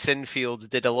Kevin Sinfield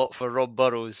did a lot for Rob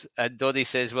Burrows, and Doddy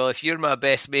says, well, if you're my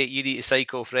best mate, you need to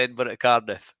cycle for Edinburgh at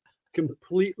Cardiff.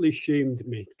 Completely shamed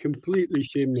me.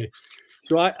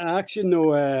 So I actually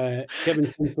know Kevin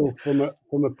Sinfield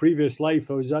from a previous life.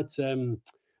 I was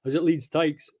at Leeds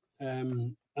Tykes,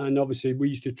 and obviously we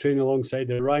used to train alongside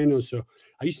the Rhinos, so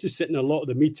I used to sit in a lot of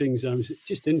the meetings, and I was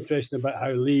just interested about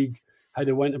how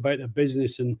they went about their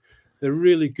business, and they're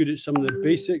really good at some of the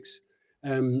basics.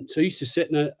 So I used to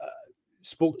sit and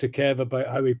spoke to Kev about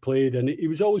how he played, and he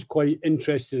was always quite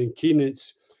interested and keen.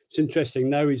 It's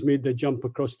interesting now he's made the jump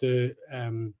across the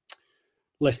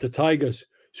Leicester Tigers.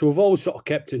 So we've always sort of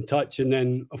kept in touch. And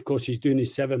then, of course, he's doing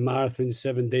his 7 marathons,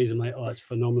 7 days. I'm like, oh, that's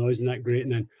phenomenal. Isn't that great?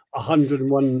 And then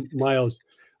 101 miles.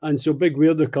 And so Big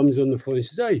Weirder comes on the phone and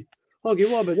says, hey, okay,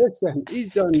 what about this then?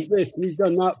 He's done this and he's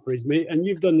done that for his mate. And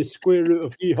you've done the square root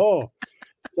of Hee-Haw.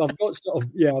 So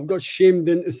I've got shamed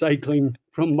into cycling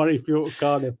from Murrayfield to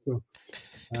Cardiff. So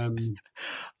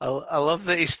I love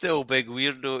that he's still Big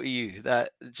Weirdo to you.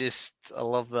 I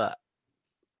love that.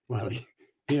 Well,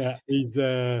 yeah, he's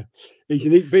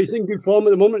unique, but he's in good form at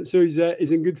the moment. So he's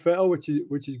in good fettle, which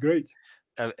is great.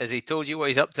 Has he told you what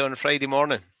he's up to on Friday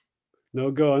morning?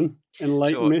 No, go on,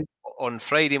 enlighten me. On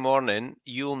Friday morning,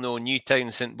 you'll know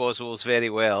Newtown St Boswell's very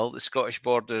well, the Scottish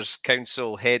Borders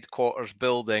Council headquarters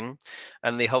building,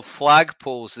 and they have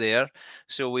flagpoles there.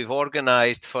 So we've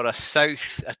organised for a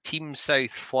Team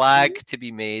South flag to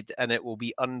be made, and it will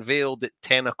be unveiled at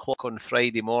 10 o'clock on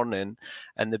Friday morning,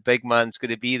 and the big man's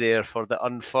going to be there for the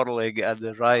unfurling and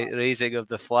the raising of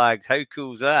the flag. How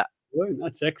cool is that? Well,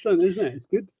 that's excellent, isn't it? It's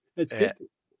good. It's good.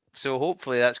 So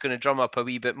hopefully that's going to drum up a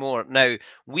wee bit more. Now,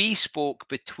 we spoke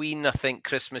between, I think,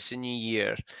 Christmas and New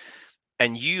Year,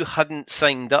 and you hadn't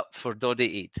signed up for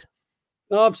Doddy Aid.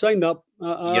 No, I've signed up.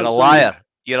 You're a liar.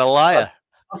 You're a liar.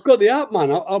 I've got the app,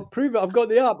 man. I'll prove it. I've got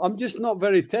the app. I'm just not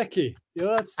very techie.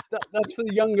 That's for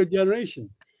the younger generation.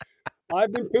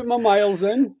 I've been putting my miles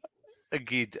in.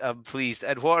 Good. I'm pleased.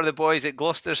 And what are the boys at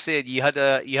Gloucester saying? You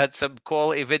had some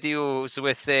quality videos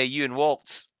with you and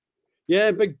Waltz.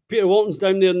 Yeah, big Peter Walton's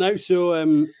down there now.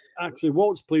 So actually,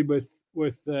 Waltz played with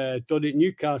Doddy at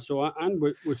Newcastle and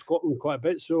with Scotland quite a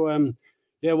bit. So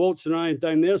yeah, Waltz and I are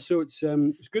down there. So it's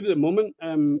good at the moment.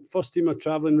 First team are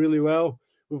travelling really well.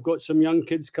 We've got some young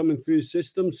kids coming through the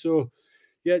system. So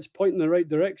yeah, it's pointing in the right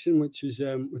direction, which is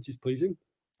pleasing.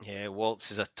 Yeah, Waltz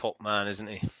is a top man, isn't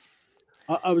he?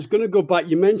 I was going to go back.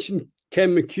 You mentioned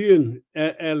Ken McEwen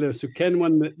earlier. So Ken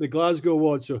won the Glasgow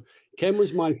Award. So Ken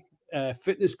was my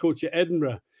fitness coach at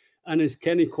Edinburgh, and as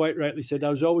Kenny quite rightly said, I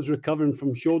was always recovering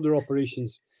from shoulder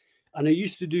operations, and I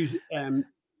used to do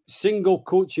single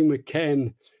coaching with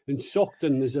Ken in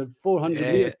Saughton. There's a 400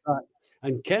 meter track,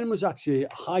 and Ken was actually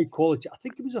high quality. I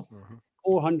think it was a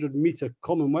 400 meter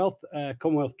Commonwealth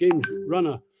Games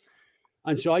runner,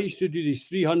 and so I used to do these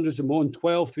 300s. I'm on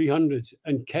 12 300s,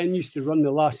 and Ken used to run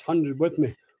the last 100 with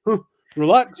me.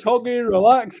 Relax, Hoggy,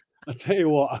 relax. I tell you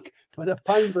what, I'd have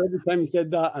pound for every time he said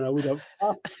that, and I would have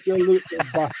absolutely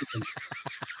battered him.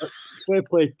 Fair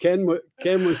play, Ken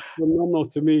was phenomenal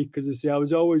to me because I say I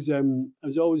was always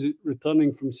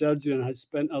returning from surgery, and I had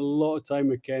spent a lot of time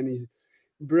with Ken. He's a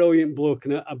brilliant bloke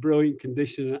and a brilliant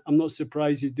conditioner. I'm not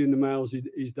surprised he's doing the miles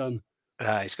he's done.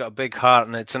 He's got a big heart,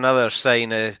 and it's another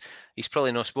sign he's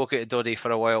probably not spoken to Doddy for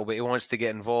a while, but he wants to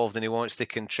get involved and he wants to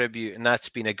contribute, and that's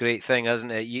been a great thing,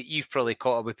 hasn't it? You've probably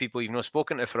caught up with people you've not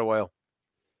spoken to for a while.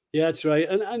 Yeah, that's right,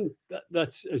 and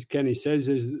that's, as Kenny says,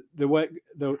 is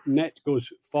the net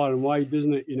goes far and wide,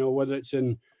 doesn't it? You know, whether it's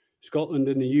in Scotland,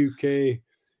 in the UK.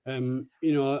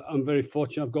 You know, I'm very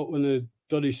fortunate. I've got one of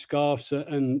Doddy scarves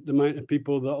and the amount of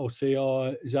people that will say,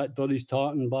 "Oh, is that Doddy's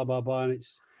tartan?" Blah blah blah. And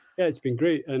it's been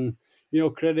great. And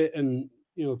credit and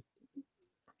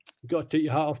got to take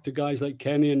your hat off to guys like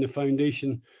Kenny and the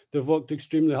foundation. They've worked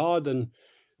extremely hard and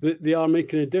they are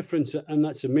making a difference, and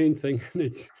that's the main thing. And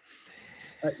it's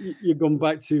you're going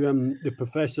back to the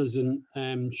professors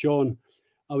and Sean.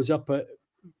 I was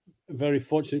very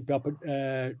fortunate to be up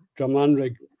at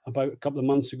Drumlanrig about a couple of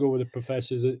months ago with the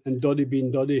professors and Doddy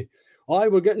being Doddy. Oh,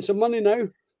 we're getting some money now.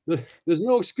 There's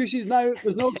no excuses now.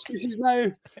 There's no excuses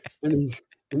now. And he's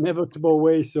inevitable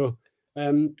way. So,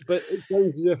 but it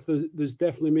sounds as if there's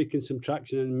definitely making some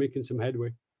traction and making some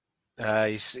headway.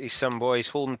 He's some boys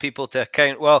holding people to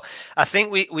account. Well, I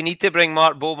think we need to bring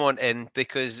Mark Beaumont in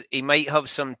because he might have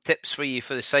some tips for you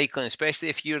for the cycling, especially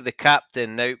if you're the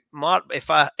captain. Now, Mark,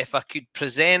 if I could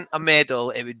present a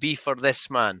medal, it would be for this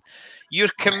man. Your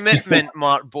commitment,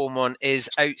 Mark Beaumont, is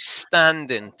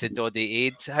outstanding to Doddy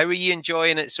Aid. How are you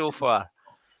enjoying it so far?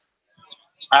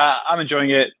 I'm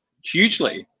enjoying it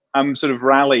hugely. I'm sort of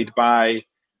rallied by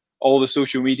all the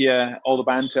social media, all the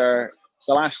banter.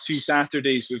 The last 2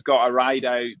 Saturdays, we've got a ride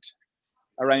out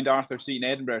around Arthur Seat in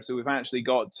Edinburgh. So we've actually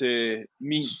got to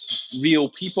meet real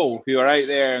people who are out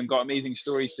there and got amazing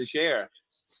stories to share.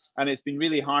 And it's been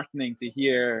really heartening to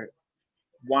hear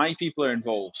why people are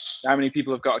involved. How many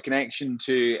people have got a connection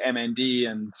to MND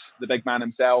and the big man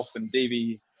himself and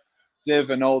Davy Ziv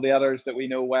and all the others that we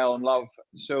know well and love.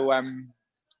 So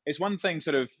it's one thing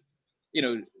sort of,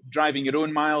 driving your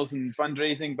own miles and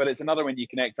fundraising, but it's another when you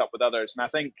connect up with others. And I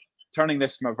think turning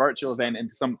this from a virtual event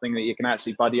into something that you can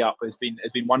actually buddy up has been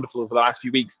wonderful over the last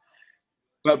few weeks.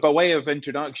 But by way of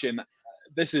introduction,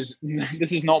 this is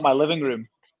not my living room.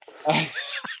 I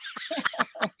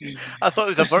thought it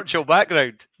was a virtual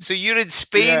background. So you're in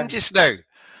Spain just now?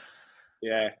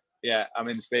 Yeah, I'm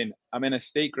in Spain. I'm in a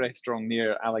steak restaurant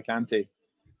near Alicante.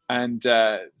 And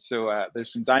so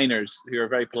there's some diners who are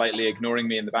very politely ignoring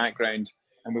me in the background.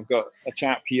 And we've got a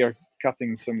chap here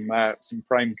cutting some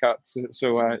prime cuts.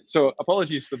 So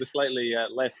apologies for the slightly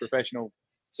less professional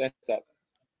setup.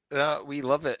 We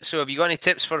love it. So have you got any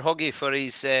tips for Hoggy for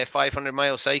his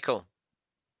 500-mile cycle?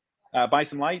 Buy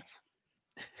some lights.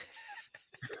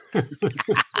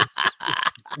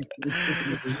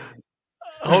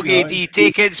 Hoggy, do you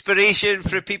take inspiration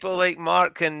from people like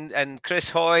Mark and Chris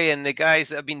Hoy and the guys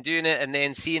that have been doing it and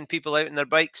then seeing people out on their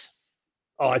bikes?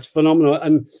 Oh, it's phenomenal.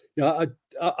 And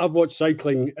I've watched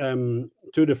cycling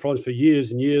Tour de France for years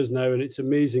and years now, and it's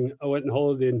amazing. I went on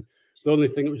holiday and the only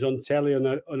thing that was on telly on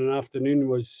an afternoon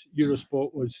was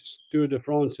Eurosport, was Tour de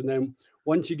France. And then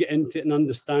once you get into it and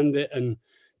understand it and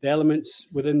the elements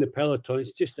within the peloton,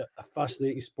 it's just a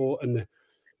fascinating sport. And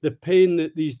the pain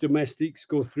that these domestics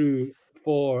go through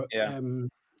for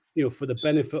for the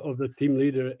benefit of the team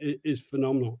leader is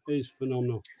phenomenal. It is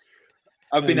phenomenal.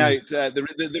 I've been out.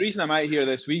 The reason I'm out here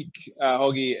this week,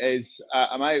 Hoggy, is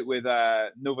I'm out with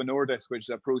Nova Nordis, which is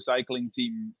a pro cycling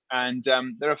team, and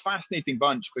they're a fascinating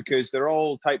bunch because they're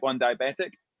all type 1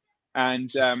 diabetic,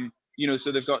 and so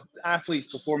they've got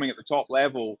athletes performing at the top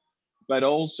level, but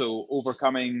also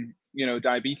overcoming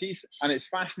diabetes, and it's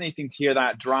fascinating to hear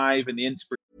that drive and the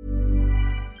inspiration.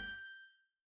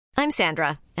 I'm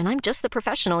Sandra, and I'm just the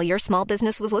professional your small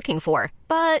business was looking for.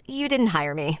 But you didn't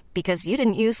hire me because you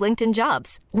didn't use LinkedIn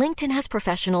Jobs. LinkedIn has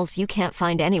professionals you can't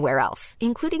find anywhere else,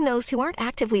 including those who aren't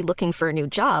actively looking for a new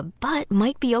job, but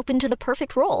might be open to the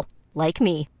perfect role, like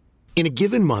me. In a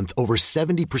given month, over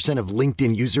 70% of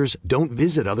LinkedIn users don't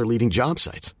visit other leading job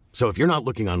sites. So if you're not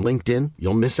looking on LinkedIn,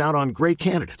 you'll miss out on great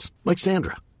candidates like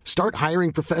Sandra. Start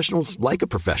hiring professionals like a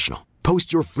professional.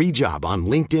 Post your free job on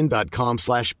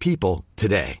linkedin.com/people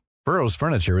today. Burrow's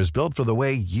furniture is built for the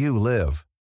way you live.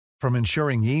 From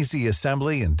ensuring easy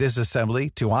assembly and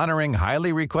disassembly to honoring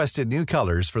highly requested new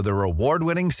colors for their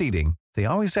award-winning seating, they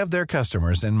always have their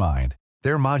customers in mind.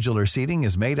 Their modular seating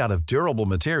is made out of durable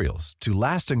materials to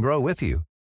last and grow with you.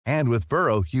 And with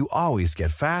Burrow, you always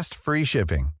get fast, free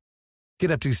shipping.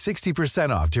 Get up to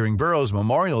 60% off during Burrow's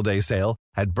Memorial Day sale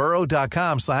at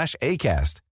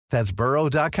burrow.com/ACAST. That's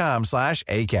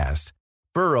burrow.com/ACAST.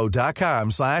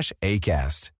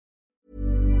 burrow.com/ACAST.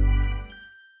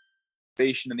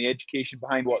 And the education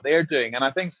behind what they're doing. And I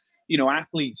think,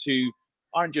 athletes who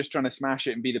aren't just trying to smash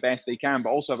it and be the best they can, but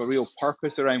also have a real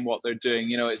purpose around what they're doing.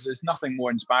 There's nothing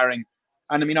more inspiring.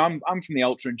 And I mean, I'm from the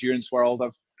ultra endurance world.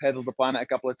 I've pedaled the planet a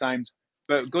couple of times,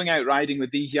 but going out riding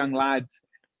with these young lads,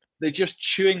 they're just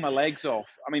chewing my legs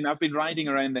off. I mean, I've been riding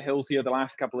around the hills here the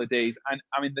last couple of days, and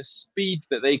I mean, the speed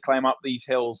that they climb up these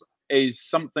hills is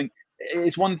something.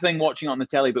 It's one thing watching it on the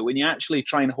telly, but when you actually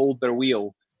try and hold their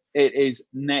wheel, it is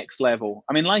next level.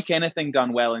 I mean, like anything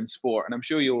done well in sport, and I'm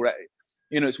sure you'll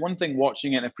it's one thing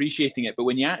watching it and appreciating it, but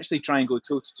when you actually try and go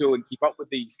toe to toe and keep up with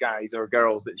these guys or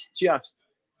girls,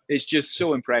 it's just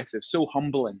so impressive, so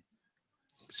humbling.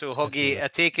 So, Huggy, I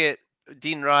take it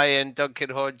Dean Ryan, Duncan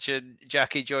Hodge, and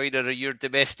Jackie Joyner are your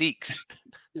domestiques.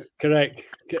 Correct.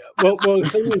 Well, the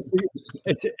thing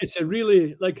is, it's a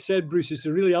really, like I said, Bruce,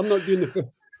 I'm not doing the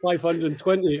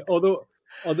 520, although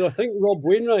I think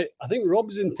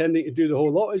Rob's intending to do the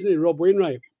whole lot, isn't he, Rob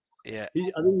Wainwright? Yeah.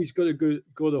 I think he's going to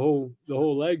go the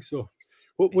whole leg. So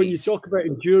when you talk about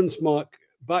endurance, Mark,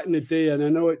 back in the day, and I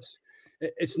know it's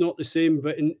not the same,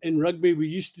 but in rugby, we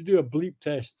used to do a bleep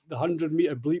test, the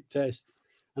 100-meter bleep test,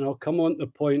 and I'll come on to the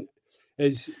point.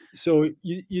 So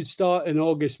you'd start in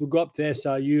August, we'd go up to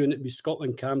SIU and it'd be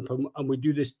Scotland camp, and we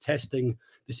do this testing,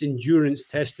 this endurance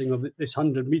testing of this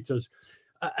 100 meters,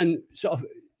 and sort of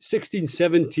 16,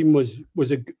 17 was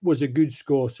a good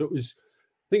score. So I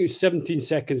think it was 17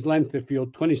 seconds length of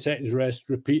field, 20 seconds rest,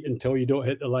 repeat until you don't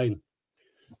hit the line.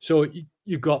 So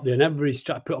you got there, and everybody's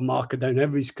trying to put a marker down,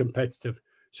 everybody's competitive.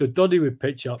 So Doddy would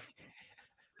pitch up.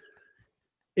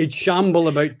 He'd shamble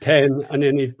about 10 and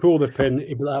then he'd pull the pin.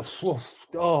 He'd be like,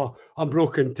 oh, I'm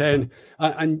broken 10.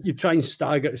 And you try and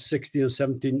stagger to 16 or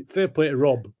 17. Fair play to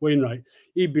Rob Wainwright.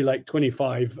 He'd be like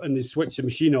 25 and they'd switch the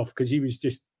machine off because he was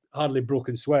just hardly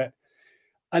broken sweat.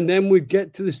 And then we'd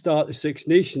get to the start of Six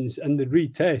Nations and they'd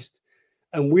retest.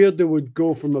 And Weirder would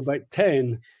go from about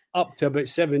 10 up to about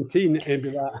 17 and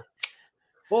be like,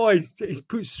 oh, he's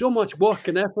put so much work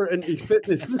and effort into his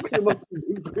fitness. Look how much he's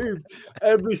improved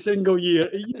every single year.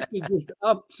 He used to just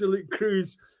absolute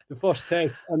cruise the first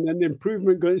test, and then the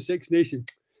improvement going to Six Nations.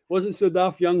 Wasn't so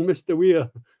daft, young Mr.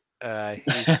 Weir.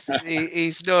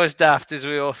 He's not as daft as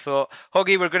we all thought.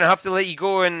 Hoggy, we're going to have to let you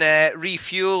go and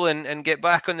refuel and get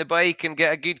back on the bike and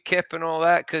get a good kip and all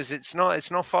that, because it's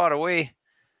not far away.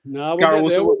 No,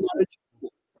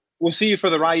 we'll see you for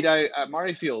the ride out at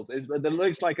Murrayfield. It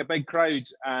looks like a big crowd,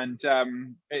 and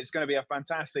it's going to be a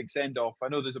fantastic send-off. I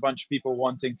know there's a bunch of people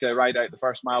wanting to ride out the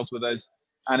first miles with us,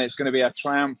 and it's going to be a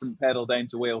triumphant pedal down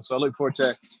to Wales. So I look forward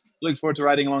to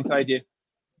riding alongside you.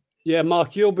 Yeah,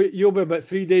 Mark, you'll be about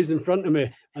 3 days in front of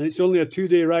me, and it's only a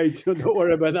 2-day ride, so don't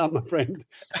worry about that, my friend.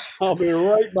 I'll be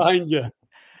right behind you.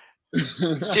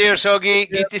 Cheers, Hoggy.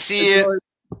 Good to see you.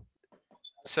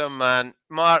 Some man,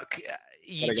 Mark.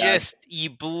 You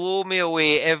blow me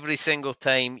away every single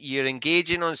time. You're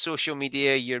engaging on social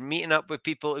media. You're meeting up with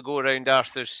people to go around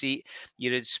Arthur's Seat.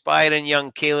 You're inspiring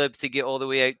young Caleb to get all the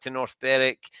way out to North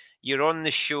Berwick. You're on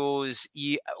the shows.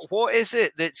 What is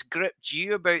it that's gripped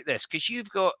you about this? Because you've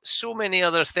got so many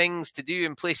other things to do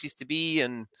and places to be.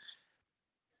 And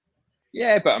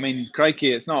yeah, but I mean,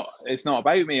 crikey, it's not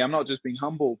about me. I'm not just being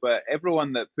humble, but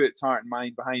everyone that puts heart and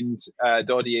mind behind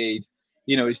Doddy Aid,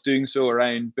 is doing so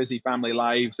around busy family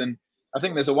lives. And I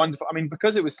think there's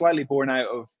because it was slightly born out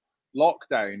of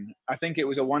lockdown, I think it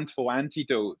was a wonderful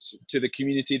antidote to the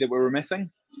community that we were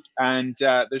missing. And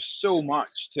there's so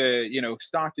much to,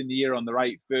 starting the year on the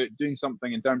right foot, doing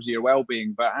something in terms of your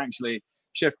well-being, but actually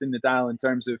shifting the dial in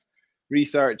terms of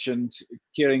research and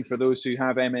caring for those who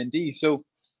have MND. So,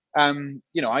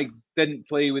 I didn't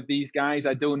play with these guys.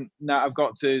 I've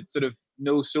got to sort of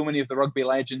know so many of the rugby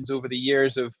legends over the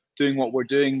years of doing what we're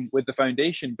doing with the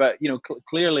foundation. But,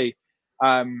 clearly,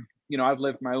 I've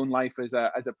lived my own life as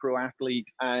a pro athlete,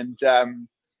 and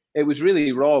it was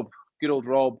really Rob, good old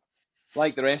Rob,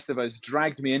 like the rest of us,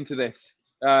 dragged me into this.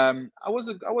 I was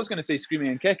going to say screaming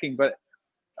and kicking, but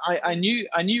I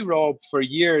knew Rob for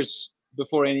years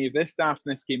before any of this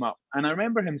daftness came up. And I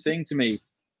remember him saying to me,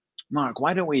 Mark,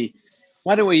 why don't we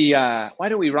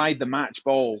ride the match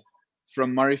ball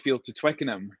from Murrayfield to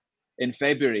Twickenham in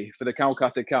February for the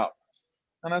Calcutta Cup?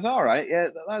 And I was all right. Yeah,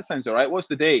 that sounds all right. What's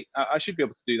the date? I should be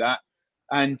able to do that.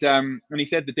 And when he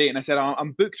said the date, and I said,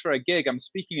 I'm booked for a gig. I'm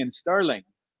speaking in Stirling.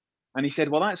 And he said,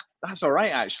 well, that's all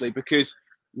right, actually, because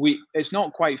it's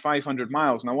not quite 500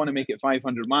 miles, and I want to make it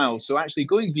 500 miles. So actually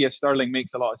going via Stirling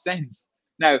makes a lot of sense.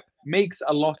 Now, makes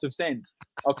a lot of sense.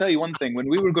 I'll tell you one thing. When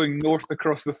we were going north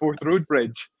across the Forth Road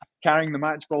Bridge, carrying the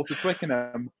match ball to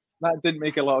Twickenham, that didn't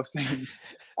make a lot of sense.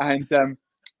 And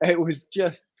it was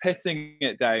just pissing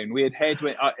it down. We had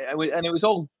headwind, and it was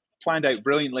all planned out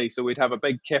brilliantly. So we'd have a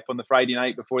big kip on the Friday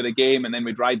night before the game, and then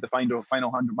we'd ride the final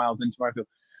 100 miles into Murrayfield.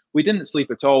 We didn't sleep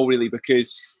at all, really,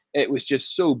 because it was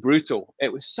just so brutal.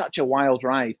 It was such a wild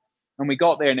ride. And we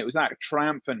got there, and it was that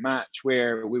triumphant match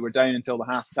where we were down until the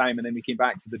half time, and then we came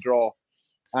back to the draw.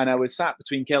 And I was sat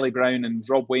between Kelly Brown and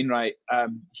Rob Wainwright,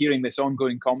 hearing this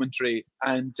ongoing commentary.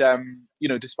 And,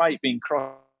 despite being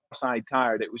cross-eyed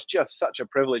tired, it was just such a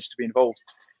privilege to be involved.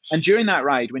 And during that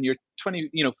ride, when you're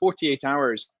 48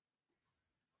 hours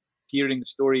hearing the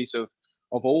stories of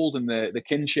of old and the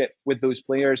kinship with those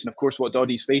players, and of course what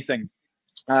Doddie's facing.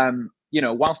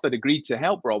 Whilst I'd agreed to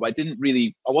help Rob, I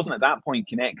wasn't at that point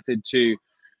connected to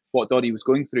what Doddie was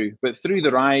going through. But through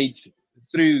the ride,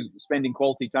 through spending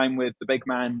quality time with the big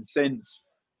man since,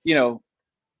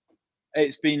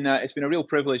 it's been a real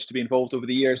privilege to be involved over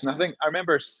the years. And I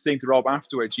remember saying to Rob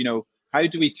afterwards, how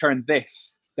do we turn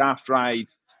this daft ride,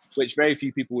 which very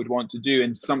few people would want to do,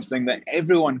 into something that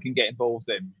everyone can get involved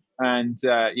in? And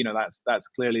that's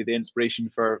clearly the inspiration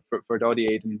for Doddy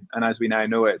Aid, and as we now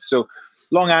know it. So,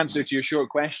 long answer to your short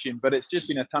question, but it's just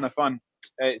been a ton of fun.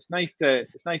 It's nice to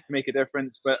make a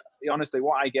difference, but honestly,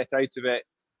 what I get out of it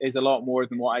is a lot more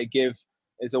than what I give.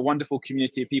 Is a wonderful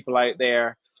community of people out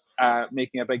there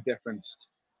making a big difference.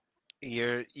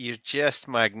 You're just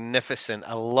magnificent.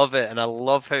 I love it, and I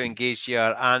love how engaged you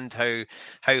are and how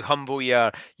humble you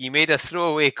are. You made a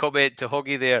throwaway comment to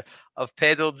Hoggy there. I've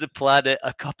pedalled the planet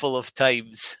a couple of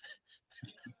times.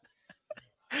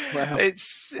 Wow.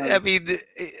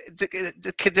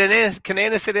 Can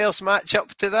anything else match up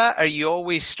to that? Are you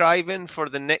always striving for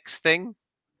the next thing?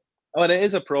 Oh, it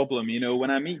is a problem. When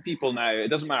I meet people now, it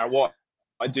doesn't matter what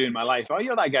I do in my life. Oh,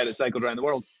 you're that guy that cycled around the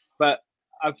world. But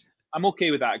I'm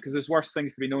okay with that, because there's worse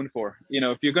things to be known for.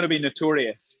 If you're going to be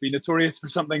notorious, for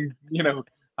something,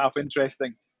 half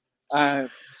interesting. I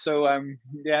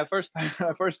first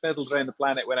pedaled around the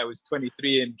planet when I was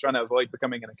 23 and trying to avoid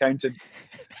becoming an accountant.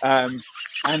 And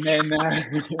then I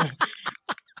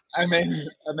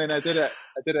did it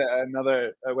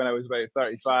another when I was about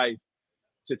 35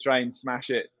 to try and smash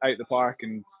it out the park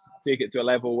and take it to a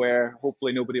level where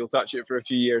hopefully nobody will touch it for a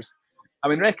few years.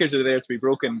 Records are there to be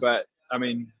broken, but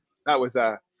that was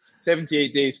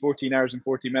 78 days, 14 hours and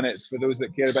 40 minutes for those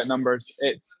that care about numbers.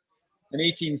 It's an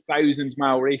 18,000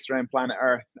 mile race around planet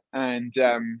Earth, and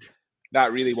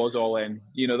that really was all in.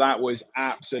 That was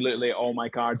absolutely all my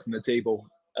cards on the table.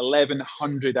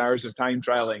 1,100 hours of time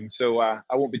trialing, so I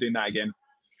won't be doing that again.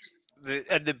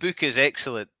 The book is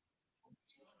excellent.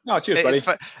 Oh, cheers, buddy.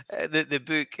 The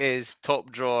book is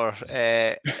top drawer.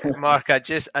 Mark, I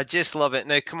just love it.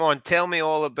 Now, come on, tell me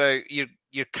all about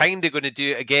you're kind of going to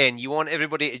do it again. You want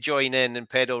everybody to join in and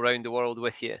pedal around the world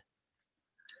with you.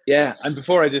 Yeah, and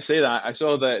before I just say that, I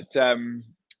saw that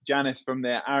Janice from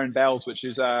the Arran Bells, which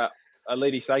is a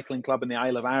lady cycling club in the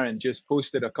Isle of Arran, just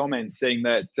posted a comment saying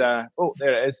that,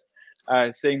 there it is,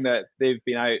 saying that they've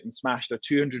been out and smashed a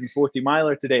 240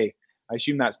 miler today. I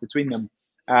assume that's between them.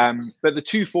 But the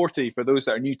 240, for those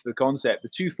that are new to the concept, the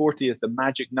 240 is the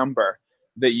magic number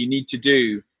that you need to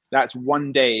do. That's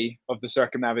one day of the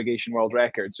circumnavigation world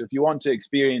record. So if you want to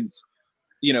experience,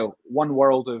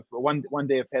 one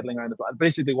day of pedaling around the planet,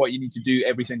 basically what you need to do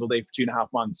every single day for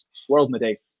 2.5 months, world in a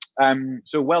day.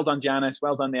 So well done, Janice.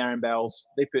 Well done, the Arran Bells.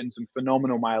 They put in some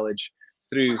phenomenal mileage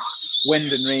through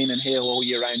wind and rain and hail all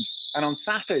year round. And on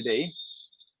Saturday,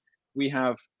 we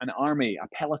have an army, a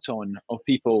peloton of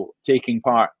people taking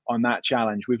part on that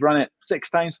challenge. We've run it 6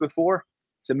 times before.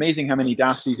 It's amazing how many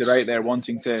dafties are out there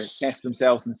wanting to test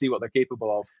themselves and see what they're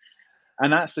capable of.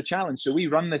 And that's the challenge. So we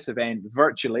run this event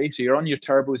virtually. So you're on your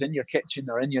turbos in your kitchen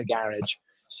or in your garage.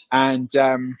 And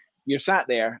you're sat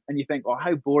there and you think,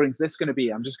 how boring is this going to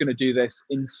be? I'm just going to do this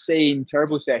insane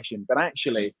turbo session. But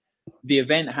actually, the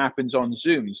event happens on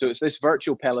Zoom. So it's this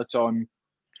virtual peloton,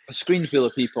 a screen full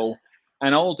of people.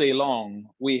 And all day long,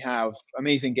 we have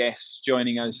amazing guests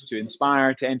joining us to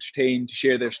inspire, to entertain, to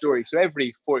share their story. So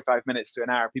every 45 minutes to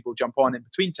an hour, people jump on in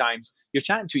between times. You're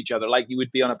chatting to each other like you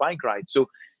would be on a bike ride. So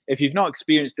if you've not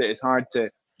experienced it, it's hard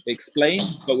to explain,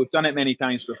 but we've done it many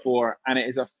times before, and it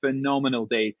is a phenomenal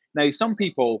day. Now, some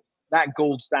people, that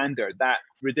gold standard, that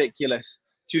ridiculous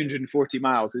 240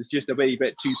 miles is just a wee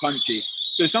bit too punchy.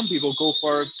 So some people go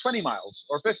for 20 miles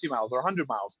or 50 miles or 100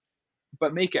 miles,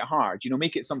 but make it hard,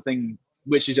 make it something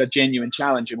which is a genuine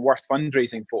challenge and worth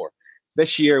fundraising for.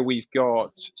 This year, we've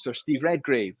got Sir Steve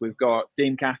Redgrave, we've got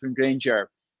Dame Catherine Granger,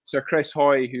 Sir Chris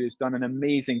Hoy, who has done an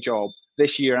amazing job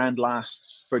this year and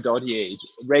last for Doddy Aid,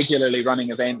 regularly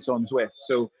running events on Zwift.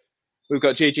 So we've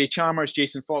got JJ Chalmers,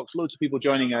 Jason Fox, loads of people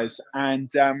joining us, and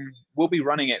we'll be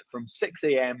running it from 6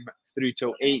 a.m. through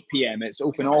till 8 p.m. It's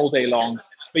open all day long,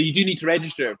 but you do need to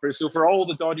register. So for all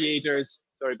the Doddy Aiders,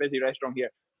 sorry, busy restaurant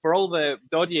here, for all the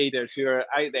Doddy Aiders who are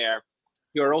out there,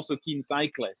 who are also keen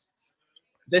cyclists,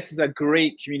 this is a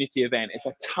great community event. It's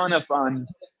a ton of fun,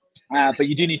 but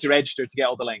you do need to register to get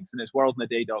all the links, and it's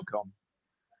worldinaday.com.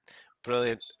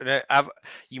 Brilliant.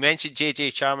 You mentioned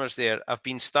JJ Chalmers there. I've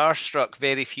been starstruck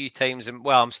very few times. I'm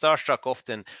starstruck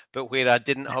often, but where I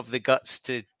didn't have the guts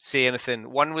to say anything.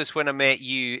 One was when I met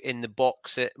you in the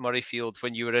box at Murrayfield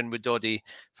when you were in with Doddy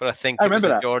for, I think it was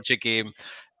the Georgia game.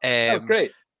 That was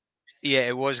great. Yeah,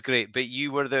 it was great. But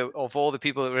you were of all the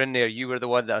people that were in there, you were the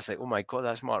one that I was like, oh my God,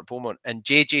 that's Mark Beaumont. And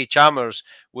JJ Chalmers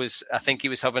I think he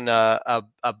was having a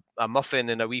muffin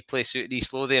in a wee place out in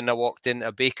East Lothian. And I walked in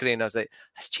a bakery and I was like,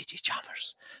 that's JJ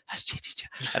Chalmers. That's JJ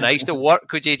Chalmers. And I used to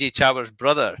work with JJ Chalmers'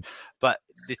 brother, but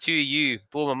the two of you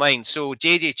blow my mind. So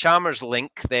JJ Chalmers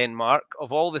link then, Mark,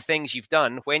 of all the things you've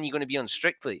done, when are you going to be on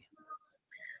Strictly?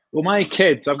 Well, my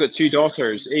kids, I've got 2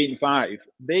 daughters, 8 and 5.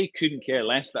 They couldn't care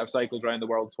less that I've cycled around the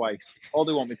world twice. All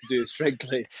they want me to do is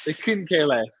Strictly. They couldn't care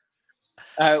less.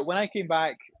 When I came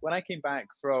back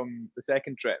from the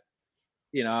second trip,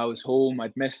 I was home.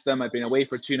 I'd missed them. I'd been away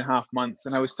for 2.5 months,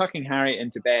 and I was tucking Harriet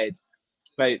into bed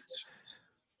about a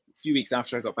few weeks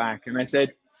after I got back. And I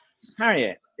said,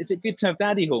 Harriet, is it good to have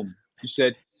Daddy home? She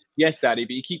said, yes, Daddy,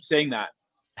 but you keep saying that.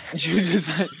 And she was just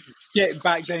like, get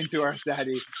back down to earth,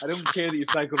 Daddy. I don't care that you've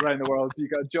cycled around the world.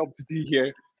 You've got a job to do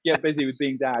here. Get busy with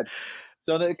being dad.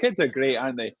 So the kids are great,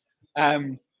 aren't they?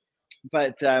 No,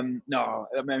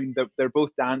 I mean, they're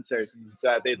both dancers, and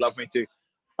they'd love me too.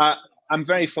 I'm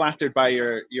very flattered by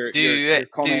your comment.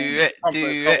 Do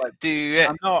it.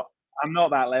 I'm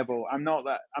not that level. I'm not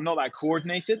that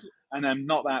coordinated, and I'm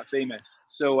not that famous.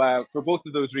 So for both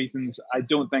of those reasons, I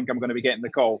don't think I'm going to be getting the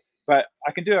call. But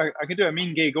I can do a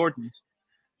mean Gay Gordon's.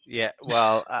 Yeah,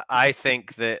 well, I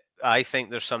think there's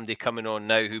somebody coming on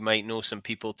now who might know some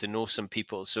people to know some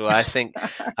people. So I think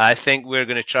we're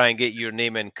going to try and get your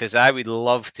name in, because I would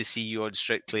love to see you on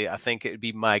Strictly. I think it would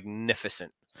be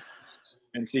magnificent.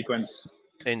 In sequence.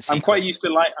 I'm quite used to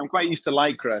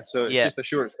Lycra, so it's just a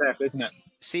short step, isn't it?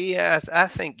 See, I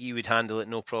think you would handle it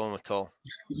no problem at all.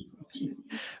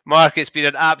 Mark, it's been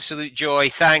an absolute joy.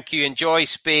 Thank you. Enjoy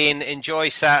Spain. Enjoy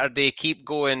Saturday. Keep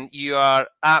going. You are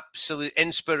absolute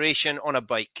inspiration on a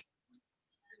bike.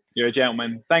 You're a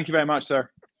gentleman. Thank you very much, sir.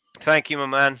 Thank you, my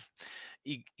man.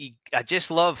 I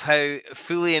just love how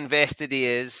fully invested he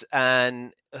is,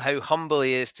 and how humble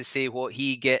he is to say what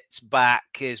he gets back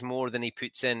is more than he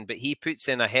puts in. But he puts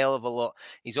in a hell of a lot.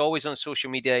 He's always on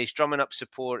social media. He's drumming up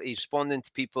support. He's responding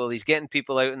to people. He's getting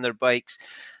people out on their bikes.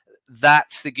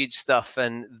 That's the good stuff.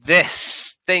 And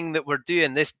this thing that we're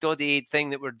doing, this Doddy Aid thing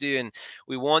that we're doing,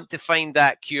 we want to find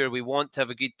that cure. We want to have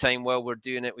a good time while we're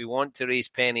doing it. We want to raise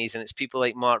pennies. And it's people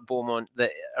like Mark Beaumont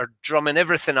that are drumming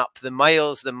everything up. The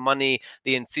miles, the money,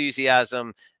 the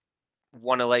enthusiasm.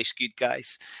 One of life's good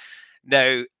guys.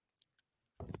 Now,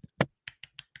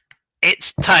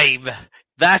 it's time.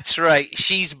 That's right.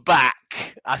 She's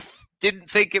back. I didn't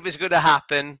think it was going to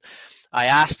happen. I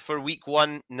asked for week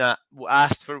 1.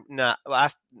 Asked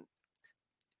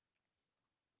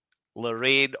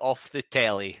Lorraine off the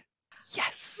telly.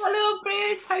 Yes. Hello,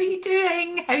 Bruce. How are you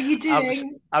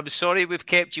doing? I'm sorry we've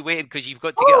kept you waiting, because you've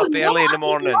got to get up early in the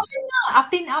morning.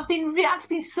 That's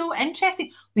been so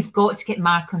interesting. We've got to get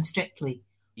Mark on Strictly.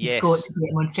 Yes. We've got to get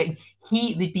him on Strictly.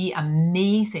 He would be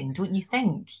amazing, don't you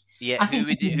think? Yeah. Who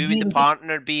would the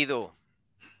partner be, though?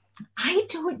 I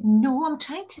don't know. I'm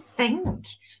trying to think.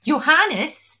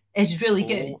 Johannes is really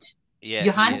good. Yeah,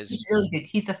 Johannes is really good.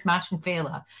 He's a smashing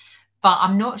fella. But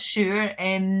I'm not sure.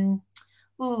 I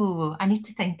need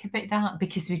to think about that,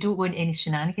 because we don't want any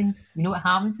shenanigans. You know what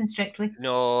happens in Strictly?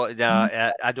 No,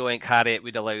 I don't think Harriet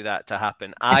would allow that to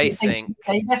happen. I think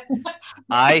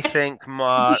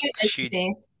Mark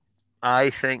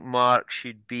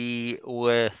should be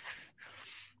with.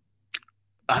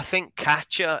 I think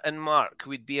Katja and Mark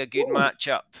would be a good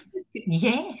matchup.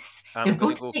 Yes. I'm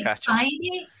going to go Katja.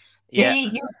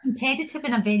 They're competitive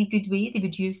in a very good way. They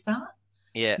would use that.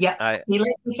 Yeah.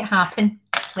 Let's make it happen.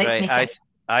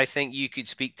 I think you could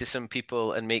speak to some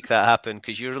people and make that happen,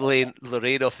 because you're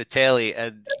Lorraine off the telly,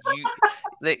 and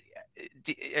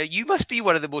you must be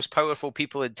one of the most powerful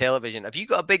people in television. Have you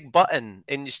got a big button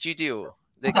in the studio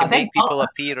that can make people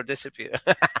appear or disappear?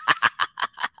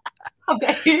 I've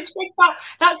got a huge big butt.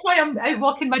 That's why I'm out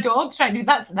walking my dogs right now.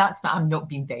 That's I'm not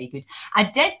being very good. I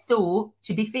did, though,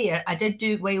 to be fair, I did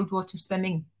do wild water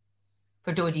swimming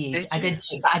for Doddy Aid. I did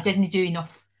do it, but I didn't do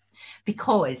enough,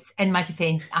 because in my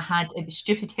defence, it was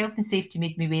stupid. Health and safety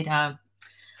made me wear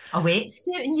a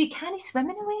wetsuit, and you can't swim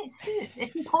in a wetsuit.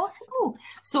 It's impossible.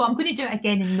 So I'm going to do it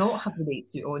again and not have the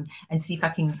wetsuit on, and see if I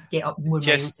can get up more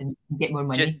miles and get more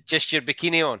money. Just your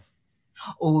bikini on.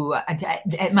 Oh,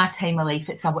 at my time of life,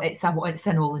 it's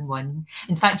an all-in-one.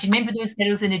 In fact, do you remember those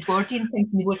girls in Edwardian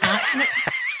things, and they wore hats in it?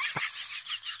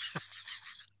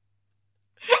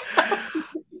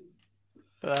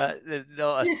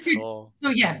 Not at all. So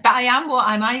yeah, but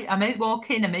I'm out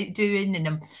walking, I'm out doing, and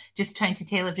I'm just trying to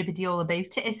tell everybody all about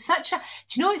it. It's such a,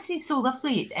 do you know, it's been so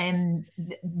lovely.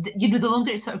 The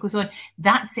longer it sort of goes on,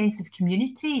 that sense of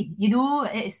community.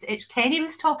 It's Kenny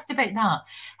was talking about that,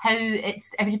 how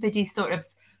it's everybody sort of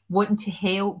wanting to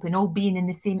help and all being in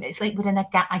the same. It's like we're in a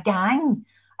gang,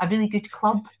 a really good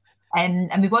club.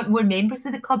 And we want more members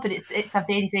of the club, but it's a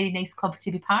very, very nice club to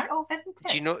be part of, isn't it?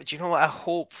 Do you know what I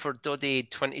hope for Doddy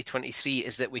 2023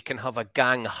 is that we can have a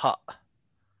gang hut.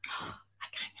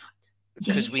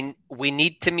 Because we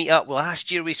need to meet up.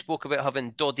 Last year we spoke about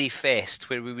having Doddy Fest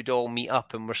where we would all meet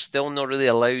up, and we're still not really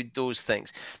allowed those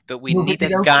things. But we need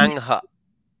a gang hut.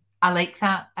 I like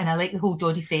that, and I like the whole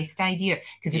Doddy Fest idea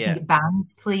because we can get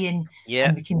bands playing,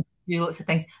 and we can do lots of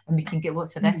things, and we can get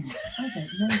lots of this. I don't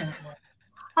know that one.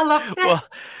 I love this. Well,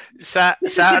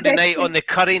 Saturday night on the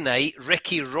Curry night,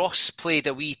 Ricky Ross played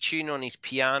a wee tune on his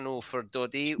piano for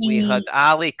Doddy. We had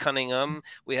Ali Cunningham.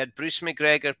 We had Bruce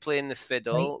McGregor playing the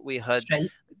fiddle. Right. We had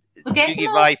Doogie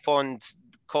Vipond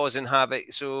causing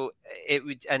havoc. So it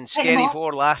would, and Scary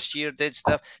Four last year did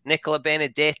stuff. Nicola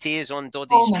Benedetti is on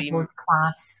Doddy's stream. God,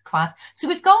 class. So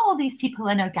we've got all these people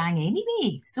in our gang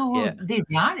anyway. So there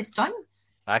we are. It's done.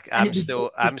 I'm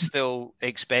still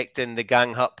expecting the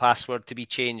gang hut password to be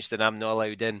changed, and I'm not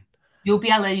allowed in. You'll be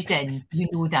allowed in. You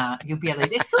know that. You'll be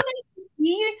allowed. It's so nice to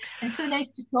see you and so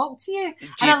nice to talk to you.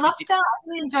 I loved that. I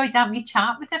really enjoyed that wee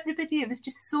chat with everybody. It was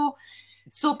just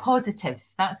so positive.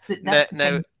 That's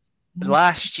now.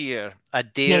 Last year, I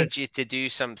dared you to do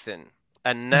something,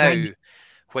 and now,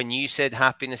 when you said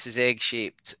happiness is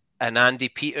egg-shaped. And Andy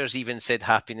Peters even said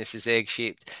happiness is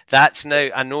egg-shaped. That's now,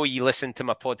 I know you listen to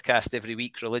my podcast every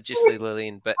week religiously,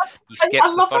 Lillian, but you skipped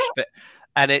the first bit.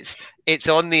 And it's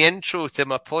on the intro to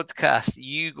my podcast.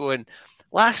 You going,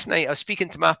 last night I was speaking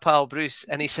to my pal Bruce,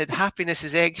 and he said happiness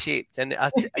is egg-shaped. And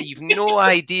you've no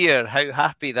idea how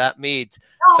happy that made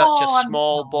such a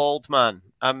small, bald man.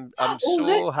 I'm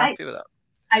so happy with that.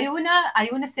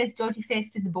 Iona says Doddy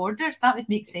Fest in the Borders. That would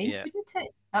make sense, wouldn't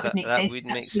it? That would make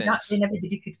sense. That's when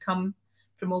everybody could come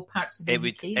from all parts of the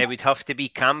UK. It would have to be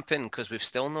camping because we've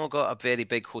still not got a very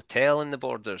big hotel in the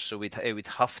Borders, so it would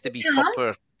have to be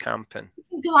proper camping.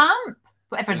 Glamp,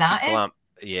 whatever that is.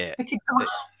 Yeah. We could glamp.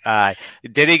 Aye.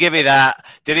 Did he give me that?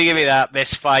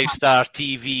 Miss 5-star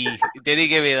TV? Did he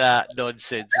give me that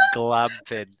nonsense?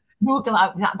 Glamping. No,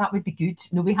 that would be good.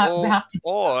 No, we have to.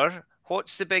 Or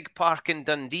what's the big park in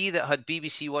Dundee that had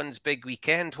BBC One's big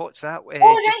weekend? What's that? Right, in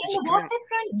the waterfront.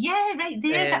 Yeah, right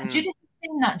there.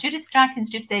 Judith Strachan's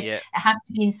just said it has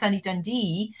to be in sunny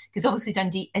Dundee because obviously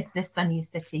Dundee is the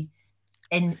sunniest city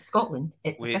in Scotland.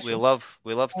 We love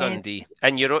Dundee,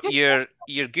 and your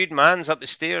good man's up the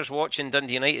stairs watching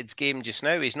Dundee United's game just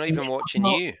now. He's not even watching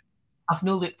you. I've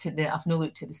no looked at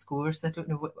the scores. I don't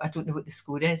know what the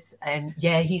score is.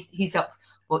 He's up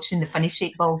watching the funny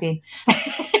shape ball game.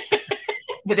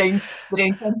 the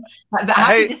round one. But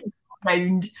happiness is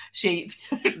round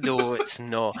shaped. No, it's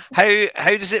not. How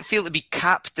does it feel to be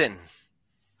captain?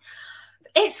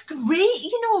 It's great,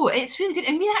 it's really good.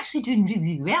 And we're actually doing really,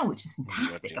 really well, which is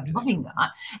fantastic. I'm loving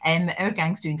that. Our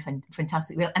gang's doing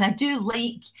fantastic well. And I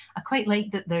quite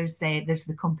like that there's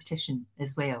the competition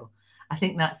as well. I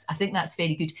think that's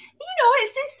very good.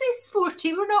 It's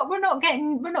sporty. We're not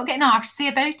getting arsey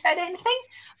about it or anything.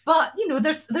 But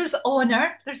there's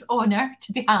honour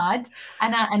to be had,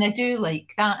 and I do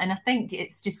like that. And I think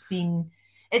it's been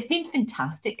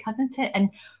fantastic, hasn't it?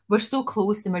 And we're so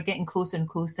close, and we're getting closer and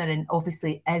closer. And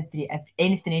obviously,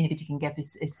 anything anybody can give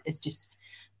is just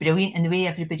brilliant. And the way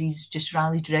everybody's just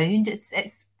rallied round,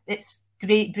 it's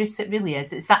great, Bruce. It really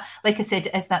is. It's that, like I said,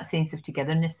 it is that sense of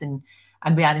togetherness, and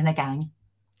we are in a gang.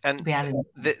 And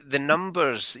the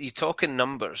numbers, you're talking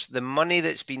numbers, the money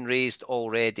that's been raised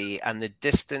already and the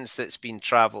distance that's been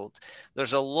travelled,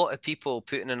 there's a lot of people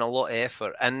putting in a lot of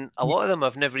effort, and a lot of them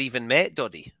have never even met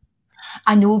Doddy.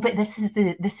 I know, but this is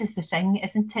the thing,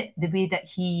 isn't it? The way that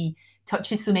he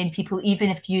touches so many people, even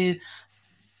if you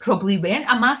probably weren't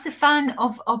a massive fan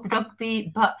of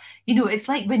rugby, but it's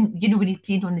like when he's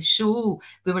playing on the show,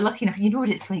 we were lucky enough, what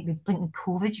it's like with blinking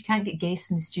COVID, you can't get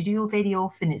guests in the studio very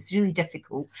often, it's really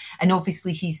difficult, and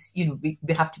obviously he's we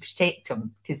have to protect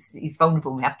him because he's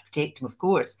vulnerable, and we have to protect him, of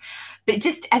course, but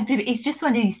it's just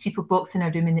one of these people walks in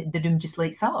a room and the room just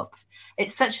lights up.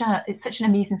 It's such an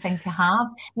amazing thing to have,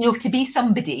 to be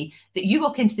somebody that you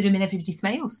walk into the room and everybody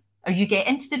smiles. Or you get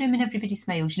into the room and everybody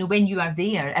smiles. When you are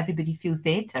there, everybody feels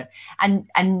better. And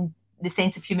the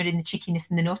sense of humour and the cheekiness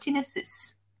and the naughtiness,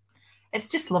 it's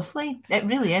just lovely. It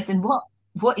really is. And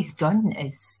what he's done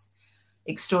is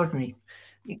extraordinary.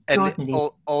 Extraordinary.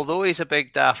 Although he's a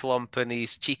big daft lump and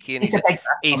he's cheeky and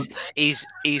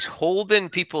he's holding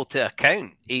people to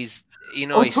account. He's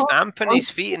he's stamping his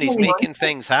feet and he's making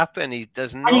things happen. He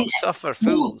does not suffer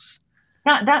fools.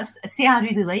 That's I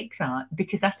really like that,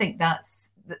 because I think that's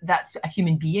a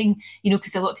human being,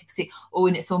 because a lot of people say, oh,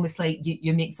 and it's almost like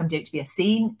you make somebody out to be a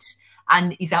saint,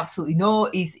 and he's absolutely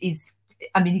not. He's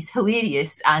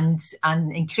hilarious and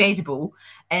incredible,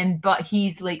 but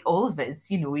he's like all of us,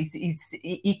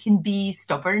 he can be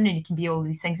stubborn and he can be all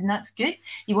these things, and that's good.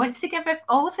 He wants to give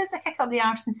all of us a kick up the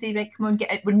arse and say, right, come on,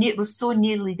 get it. We're so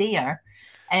nearly there.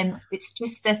 It's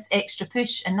just this extra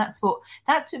push, and that's what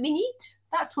we need.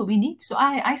 That's what we need. So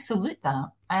I salute that.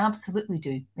 I absolutely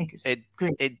do. I think it's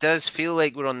great. It does feel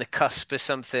like we're on the cusp of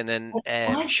something. And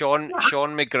Sean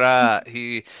McGrath,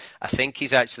 who I think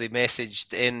he's actually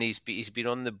messaged in, he's been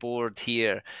on the board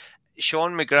here.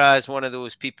 Sean McGrath is one of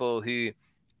those people who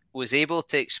was able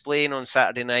to explain on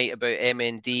Saturday night about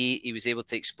MND. He was able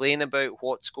to explain about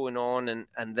what's going on,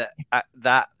 and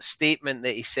that statement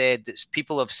that he said that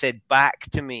people have said back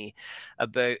to me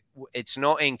about it's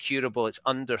not incurable, it's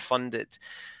underfunded.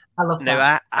 I love now,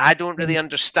 that. I don't really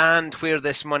understand where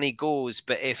this money goes,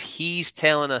 but if he's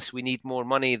telling us we need more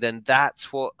money, then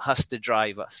that's what has to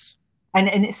drive us. And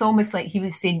it's almost like he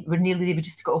was saying, we're nearly there, we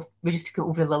just got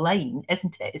over the line,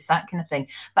 isn't it? It's that kind of thing.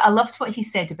 But I loved what he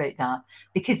said about that,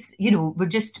 because,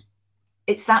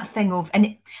 it's that thing of,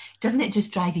 and doesn't it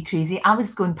just drive you crazy? I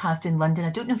was going past in London. I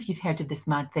don't know if you've heard of this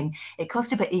mad thing. It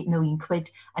cost about 8 million quid,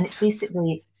 and it's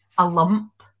basically a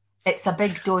lump. It's a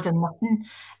big dod of nothing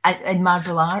in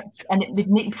marble arts, and it would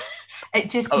make me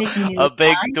a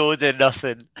big dod of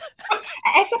nothing.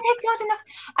 It's a big dod of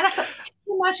nothing. And I thought, can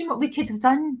you imagine what we could have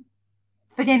done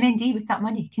for MND with that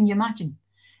money? Can you imagine?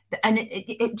 And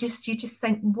you just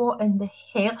think, what in the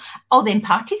hell? All them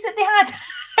parties that they had.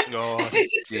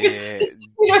 Just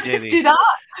do that.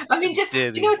 I mean, it's just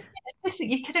that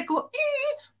you kind of go,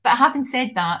 But having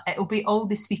said that, it'll be all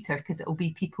the sweeter, because it'll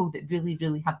be people that really,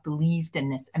 really have believed in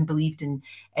this and believed in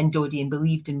Dodie and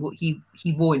believed in what he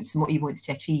wants and what he wants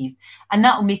to achieve. And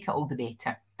that'll make it all the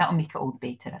better.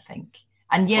 I think.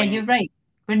 And you're right.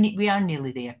 We are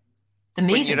nearly there.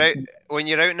 Amazing. When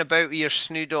you're out and about with your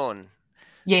snood on.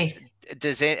 Yes.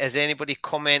 Has anybody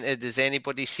commented? Has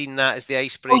anybody seen that as the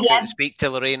icebreaker to speak to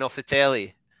Lorraine off the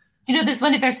telly? There's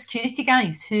one of our security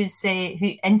guys who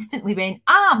instantly went,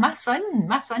 my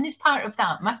son is part of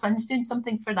that. My son's doing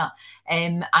something for that.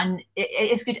 And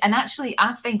it is good. And actually,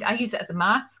 I find I use it as a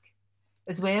mask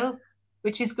as well,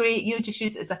 which is great. Just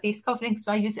use it as a face covering.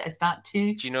 So I use it as that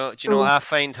too. Do you know what I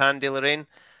find handy, Lorraine?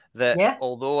 That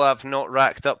although I've not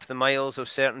racked up the miles of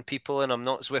certain people, and I'm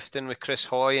not Zwifting with Chris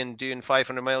Hoy and doing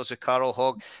 500 miles with Carol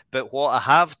Hogg, but what I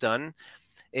have done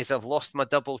is I've lost my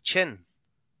double chin.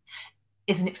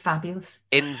 Isn't it fabulous?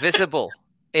 Invisible.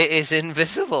 It is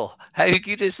invisible. How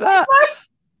good is that?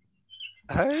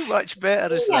 How much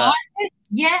better is that?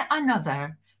 Yeah,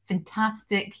 another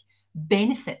fantastic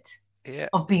benefit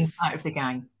of being part of the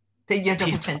gang. That you're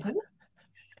double chin.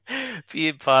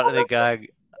 Being part of the gang.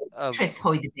 Chris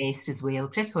Hoy the best as well.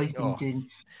 Chris Hoy's been doing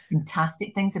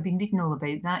fantastic things. I've been reading all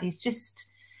about that. He's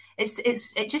just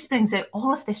it just brings out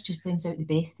all of this. Just brings out the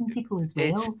best in people as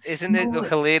well. Isn't it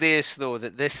hilarious though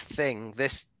that this thing,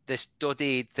 this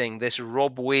Dodie thing, this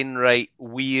Rob Wainwright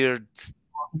weird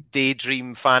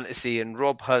daydream fantasy, and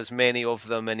Rob has many of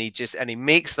them, and he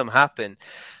makes them happen.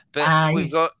 But we've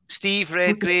got Steve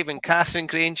Redgrave and Catherine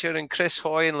Granger and Chris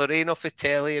Hoy and Lorraine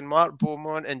Offelli and Mark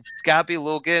Beaumont and Gabby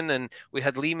Logan, and we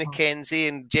had Lee McKenzie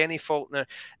and Jenny Faulkner.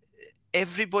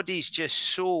 Everybody's just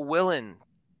so willing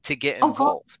to get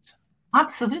involved.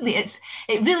 Absolutely, it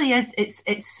really is.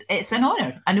 It's an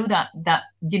honour. I know that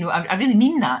I really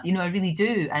mean that. I really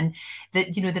do, and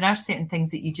that there are certain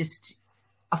things that you just.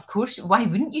 Of course, why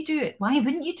wouldn't you do it?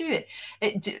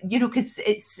 Because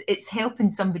it's helping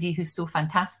somebody who's so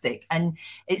fantastic, and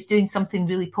it's doing something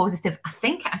really positive. I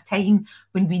think at a time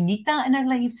when we need that in our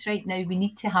lives right now, we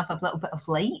need to have a little bit of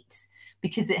light,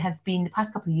 because it has been, the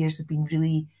past couple of years have been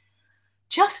really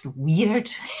just weird.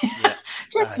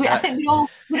 Weird. I think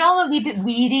we're all a wee bit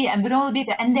weary, and we're all a wee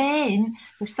bit, and then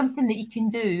there's something that you can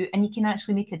do, and you can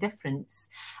actually make a difference.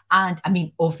 And I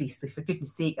mean, obviously, for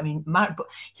goodness sake, Mark, but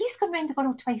he's gone around the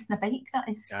world twice on a bike. That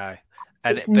is,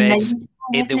 and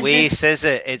the way he says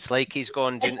it, it's like he's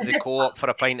gone into the co-op for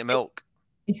a pint of milk.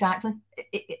 Exactly.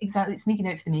 It's making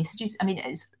out for the messages.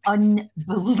 It's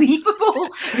unbelievable.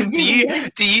 Do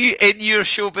you in your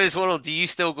showbiz world? Do you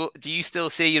still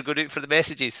say you're going out for the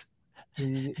messages?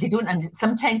 They don't.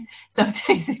 Sometimes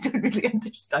they don't really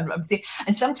understand what I'm saying,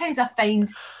 and sometimes I find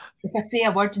if I say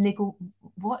a word and they go,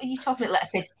 what are you talking about? Like I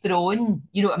said, thrown.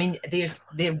 You know what I mean?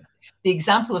 The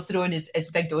example of thrown is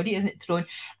Big Doddy, isn't it? Thrown.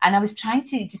 And I was trying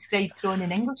to describe thrown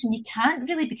in English, and you can't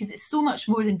really, because it's so much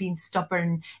more than being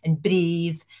stubborn and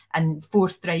brave and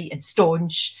forthright and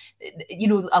staunch. You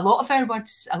know, a lot of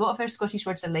our Scottish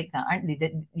words are like that, aren't they?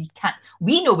 That you can't.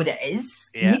 We know what it is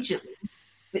immediately.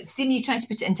 But see, when you're trying to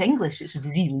put it into English, it's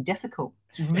really difficult.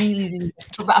 It's really, really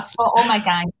difficult. But I've thought all my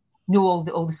gang know all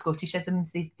the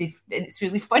Scottish-isms. It's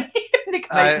really funny when they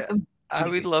come out with them. I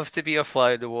would love to be a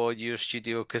fly on the wall in your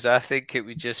studio, because I think it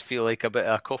would just feel like a bit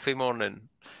of a coffee morning.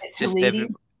 It's just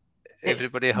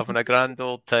everybody having a grand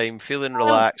old time, feeling Well,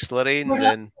 relaxed. Lorraine's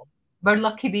in. We're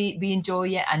lucky we enjoy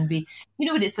it, and you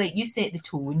know what it's like. You set the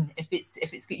tone. If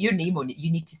it's got your name on it, you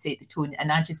need to set the tone.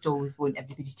 And I just always want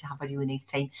everybody to have a really nice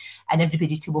time, and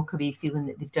everybody to walk away feeling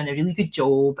that they've done a really good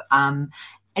job.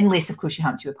 Unless, of course, you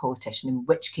happen to be a politician, in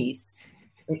which case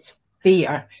it's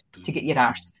fair to get your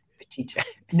arse booted,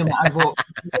 no matter what.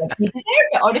 You deserve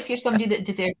it, or if you're somebody that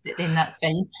deserves it, then that's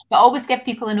fine. But always give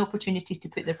people an opportunity to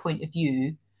put their point of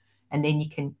view, and then you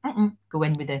can go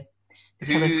in with the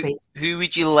Who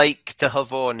would you like to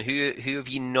have on? Who have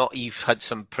you not? You've had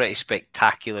some pretty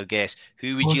spectacular guests.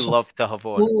 Who would you love to have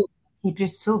on?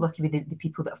 Bruce, so lucky with the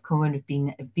people that have come on, have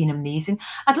been amazing.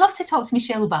 I'd love to talk to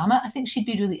Michelle Obama. I think she'd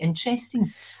be really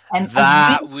interesting.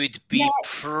 That would be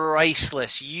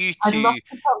priceless. You two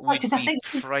would because be I think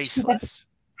priceless. She's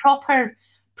a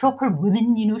proper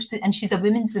woman, you know, and she's a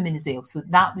women's woman as well. So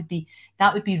that would be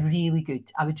really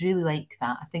good. I would really like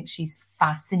that. I think she's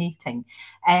fascinating.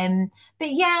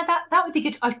 But yeah, that would be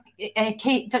good.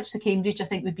 Kate, Duchess of Cambridge, I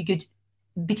think would be good,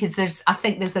 because I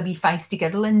think there's a wee feisty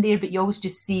girl in there, but you always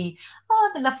just see,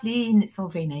 oh, they're lovely and it's all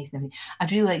very nice and everything.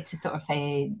 I'd really like to sort of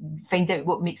find out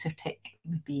what makes her tick. It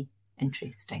would be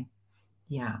interesting.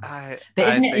 Yeah. I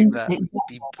think that would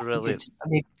be brilliant.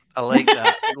 I like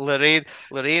that.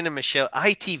 Lorraine and Michelle.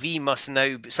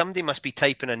 ITV somebody must be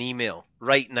typing an email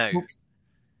right now.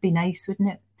 Be nice, wouldn't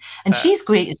it? And she's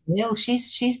great as well.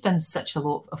 She's done such a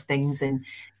lot of things, and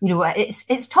you know,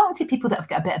 it's talking to people that have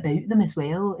got a bit about them as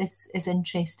well is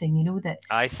interesting. You know, that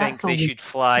I think they should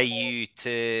fly you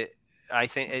to. I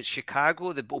think it's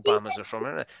Chicago. The Obamas are from,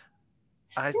 isn't it?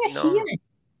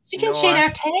 She can share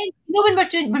our tent. You know, when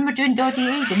we're doing Doddy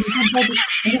Aid and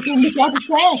we're doing the Doddy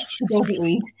test for Doddy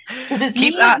Aid. So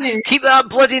keep that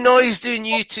bloody noise doing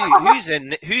you two.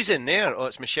 Who's in there? Oh,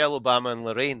 it's Michelle Obama and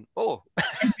Lorraine. Oh.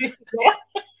 And Bruce is there.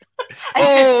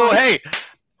 Oh, hey.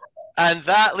 And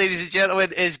that, ladies and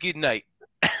gentlemen, is good night.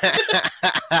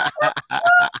 I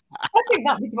think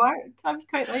that would work. I would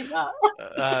quite like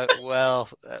that. Well,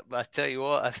 I tell you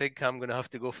what, I think I'm going to have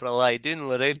to go for a lie down,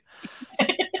 Lorraine.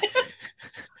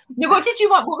 No, what did you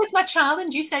want? What was my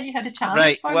challenge? You said you had a challenge.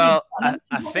 Right. For well, me.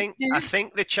 I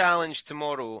think the challenge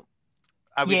tomorrow.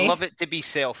 I would love it to be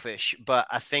selfish, but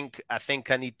I think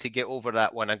I need to get over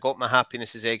that one. I got my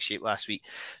happiness as egg-shaped last week.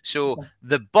 So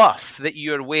the buff that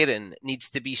you're wearing needs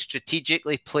to be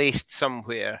strategically placed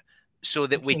somewhere so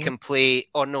that we can play.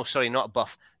 Oh no, sorry, not a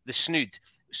buff. The snood.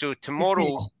 So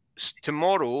tomorrow,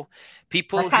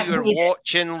 people who are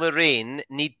watching Lorraine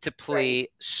need to play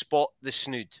Spot the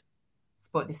Snood.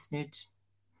 Spot the Snood.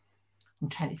 I'm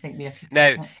trying to think.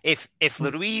 Now, if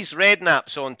Louise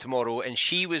Redknapp's on tomorrow and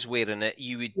she was wearing it,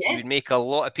 you would make a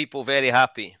lot of people very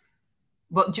happy.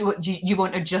 What do you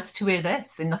want her just to wear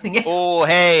this and nothing else? Oh,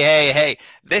 hey!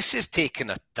 This is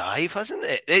taking a dive, hasn't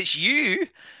it? It's you.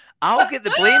 I'll get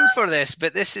the blame for this,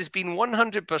 but this has been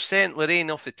 100%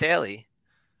 Lorraine off the telly.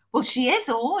 Well, she is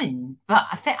on, but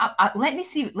I think let me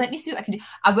see what I can do.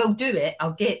 I will do it.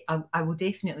 I will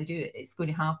definitely do it. It's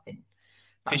going to happen.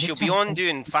 Because she'll be on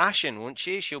doing fashion, won't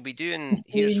she? She'll be doing.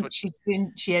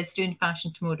 She is doing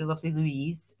fashion tomorrow. The lovely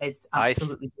Louise is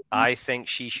absolutely. I think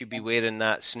she should be wearing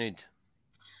that snood.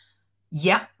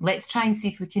 Yeah, let's try and see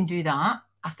if we can do that.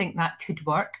 I think that could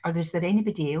work. Or is there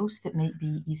anybody else that might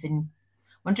be even?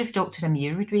 I wonder if Dr.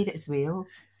 Amir would wear it as well.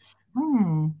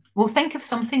 We'll think of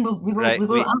something.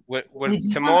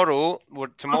 Tomorrow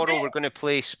we're going to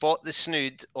play Spot the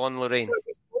Snood on Lorraine.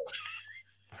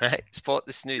 Right, Spot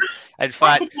the Snood. In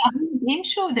fact, game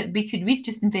show that we've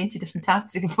just invented a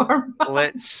fantastic form.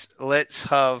 let's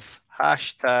have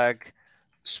hashtag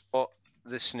Spot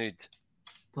the Snood.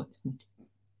 Spot the Snood.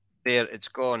 There, it's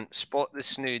gone. Spot the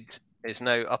Snood is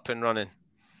now up and running.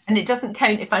 And it doesn't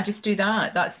count if I just do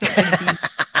that. That's not going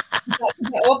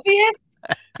to be obvious.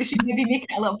 We should maybe make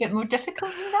it a little bit more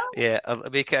difficult than that. Yeah, I'll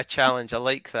make it a challenge. I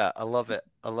like that. I love it.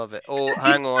 I love it. Oh,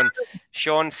 hang on.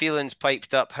 Sean Phelan's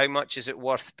piped up. How much is it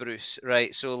worth, Bruce?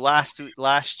 Right. So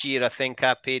last year, I think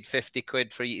I paid 50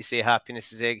 quid for you to say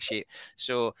happiness is egg shape.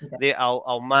 So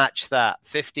I'll match that.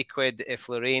 50 quid if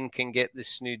Lorraine can get the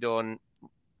snood on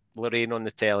Lorraine on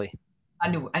the telly. I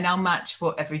know, and I'll match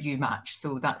whatever you match.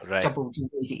 So that's double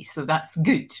lady. So that's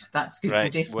good. That's good.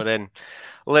 Right, we're in.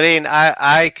 Lorraine,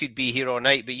 I could be here all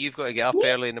night, but you've got to get up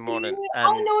early in the morning.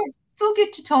 Oh no, it's so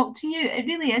good to talk to you. It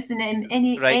really is. And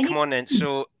come on then.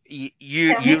 So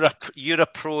you're a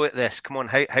pro at this. Come on,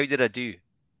 how did I do?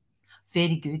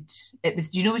 Very good. It was.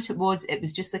 Do you know what it was? It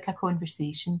was just like a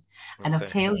conversation. And I'll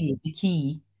tell you, the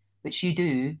key, which you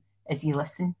do, is you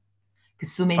listen.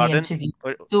 Because so many interviews.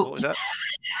 What was that?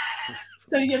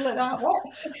 So you're like that. What?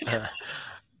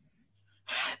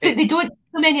 But they don't.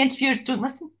 So many interviewers don't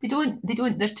listen. They don't.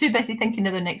 They're too busy thinking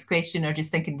of their next question, or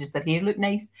just thinking just their hair look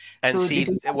nice. And so see,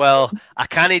 I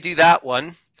can't do that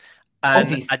one,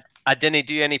 and I didn't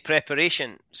do any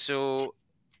preparation. So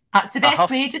that's the best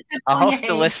way. Just I have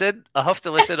to listen. I have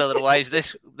to listen. Otherwise,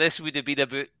 this would have been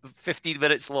about 15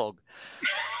 minutes long.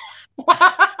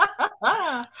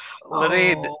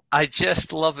 Lorraine, I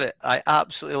just love it. I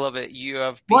absolutely love it. You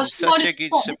have been such a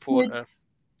good supporter.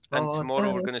 And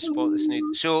tomorrow we're going to spot the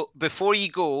snood. So before you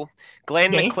go,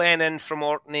 Glenn McLennan from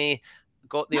Orkney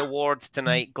got the award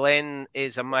tonight. Glenn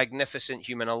is a magnificent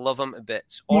human. I love him to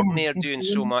bits. Orkney are doing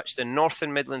so much. The North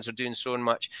and Midlands are doing so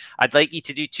much. I'd like you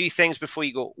to do two things before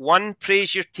you go. One,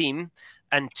 praise your team.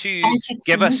 And two,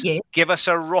 give us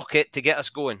a rocket to get us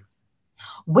going.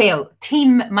 Well,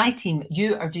 my team,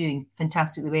 you are doing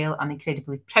fantastically well. I'm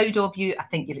incredibly proud of you. I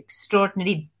think you're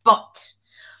extraordinary, but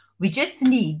we just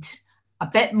need a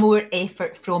bit more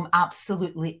effort from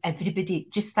absolutely everybody.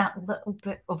 Just that little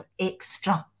bit of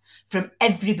extra from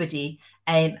everybody.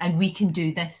 And we can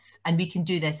do this, and we can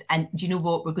do this. And do you know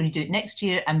what? We're going to do it next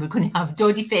year, and we're going to have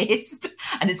Doddy Fest,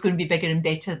 and it's going to be bigger and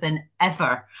better than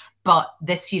ever. But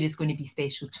this year is going to be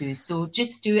special too. So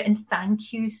just do it, and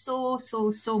thank you so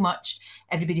much,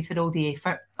 everybody, for all the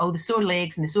effort, all the sore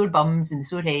legs and the sore bums and the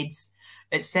sore heads.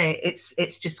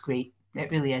 It's just great.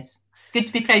 It really is. Good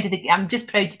to be proud of I'm just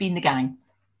proud to be in the gang.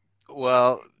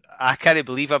 Well, I can't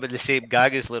believe I'm in the same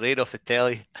gang as Lorraine off the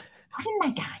telly. I'm in my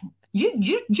gang.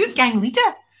 You're gang leader.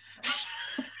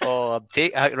 Oh,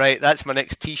 right. That's my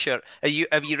next T-shirt.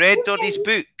 Have you read Doddy's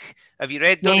book? Have you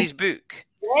read Doddy's book?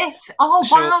 Yes. Oh,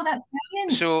 wow, that's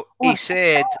brilliant. So he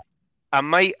said, I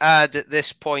might add at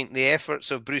this point the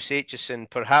efforts of Bruce Aitchison,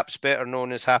 perhaps better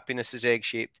known as Happiness is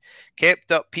Egg-Shaped,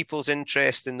 kept up people's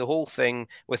interest in the whole thing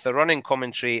with a running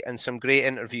commentary and some great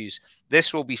interviews.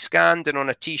 This will be scanned and on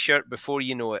a T-shirt before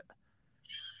you know it.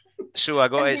 So I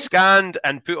got it scanned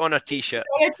and put on a T-shirt.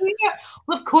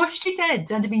 Well, of course you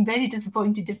did. I'd have been very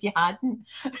disappointed if you hadn't.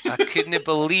 I couldn't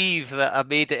believe that I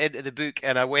made it into the book,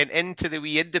 and I went into the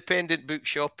wee independent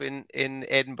bookshop in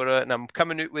Edinburgh, and I'm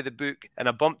coming out with a book, and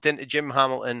I bumped into Jim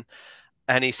Hamilton,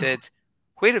 and he said,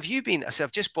 "Where have you been?" I said,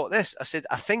 "I've just bought this." I said,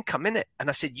 "I think I'm in it." And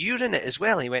I said, "You're in it as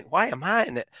well." He went, "Why am I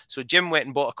in it?" So Jim went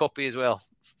and bought a copy as well.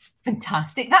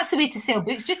 Fantastic. That's the way to sell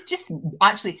books.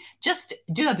 Just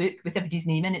do a book with everybody's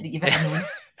name in it that you've ever known.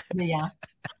 Yeah.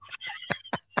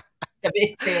 The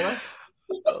best seller.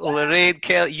 Lorraine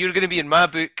Kelly, you're going to be in my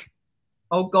book.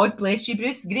 Oh, God bless you,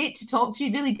 Bruce. Great to talk to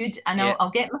you. Really good. And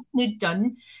I'll get my snood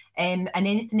done. And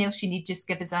anything else you need, just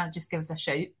give us a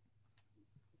shout.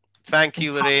 Thank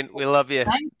you, Lorraine. We love you.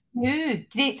 Thank you.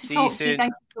 Great to talk to you.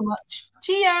 Thank you so much.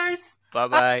 Cheers.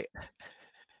 Bye-bye.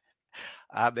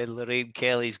 I'm in Lorraine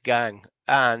Kelly's gang.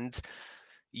 And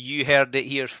you heard it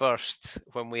here first.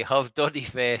 When we have Doddy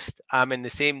Fest, I'm in the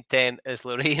same tent as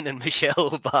Lorraine and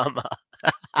Michelle Obama.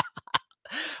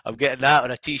 I'm getting that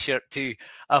on a T-shirt too.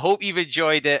 I hope you've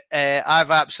enjoyed it.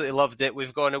 I've absolutely loved it.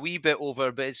 We've gone a wee bit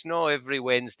over, but it's not every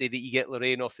Wednesday that you get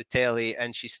Lorraine off the telly,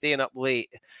 and she's staying up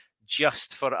late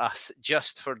just for us,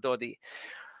 just for Doddy.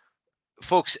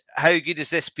 Folks, how good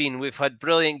has this been? We've had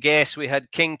brilliant guests. We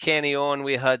had King Kenny on.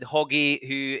 We had Hoggy,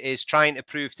 who is trying to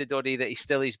prove to Doddy that he's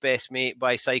still his best mate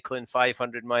by cycling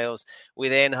 500 miles. We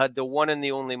then had the one and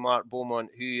the only Mark Beaumont,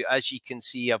 who, as you can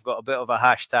see, I've got a bit of a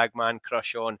hashtag man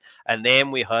crush on. And then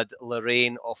we had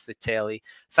Lorraine off the telly.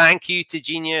 Thank you to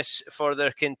Genius for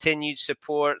their continued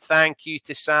support. Thank you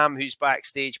to Sam, who's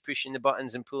backstage pushing the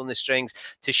buttons and pulling the strings.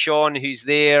 To Sean, who's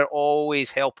there,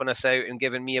 always helping us out and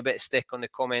giving me a bit of stick on the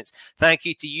comments. Thank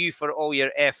you to you for all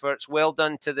your efforts. Well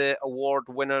done to the award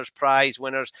winners, prize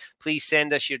winners. Please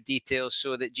send us your details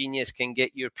so that Genius can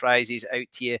get your prizes out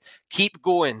to you. Keep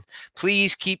going.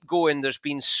 Please keep going. There's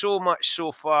been so much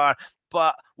so far.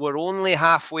 but we're only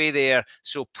halfway there,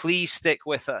 so please stick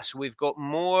with us. We've got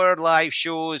more live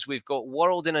shows. We've got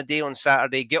World in a Day on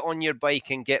Saturday. Get on your bike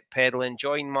and get pedaling.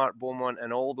 Join Mark Beaumont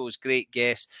and all those great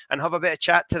guests and have a bit of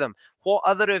chat to them. What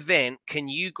other event can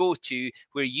you go to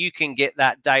where you can get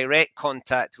that direct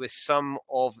contact with some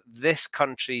of this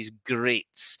country's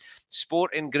greats?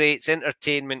 Sporting greats,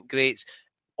 entertainment greats,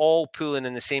 all pulling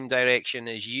in the same direction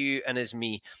as you and as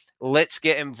me. Let's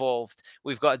get involved.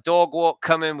 We've got a dog walk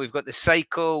coming. We've got the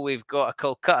cycle. We've got a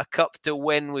Calcutta Cup to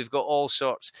win. We've got all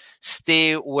sorts.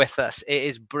 Stay with us. It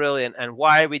is brilliant. And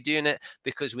why are we doing it?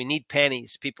 Because we need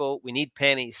pennies, people. We need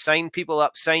pennies. Sign people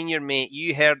up. Sign your mate.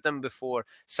 You heard them before.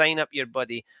 Sign up your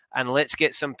buddy. And let's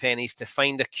get some pennies to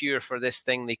find a cure for this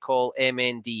thing they call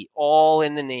MND. All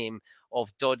in the name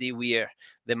of Doddie Weir,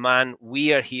 the man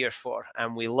we are here for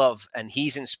and we love. And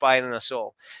he's inspiring us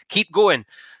all. Keep going.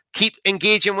 Keep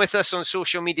engaging with us on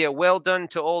social media. Well done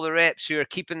to all the reps who are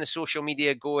keeping the social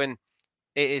media going.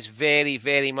 It is very,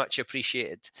 very much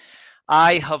appreciated.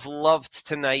 I have loved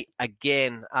tonight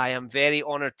again. I am very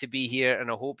honoured to be here, and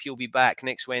I hope you'll be back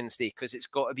next Wednesday because it's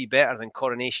got to be better than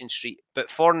Coronation Street. But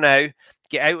for now,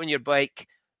 get out on your bike.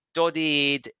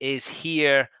 Doddie Aid is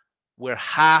here. We're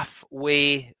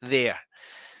halfway there.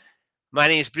 My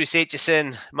name is Bruce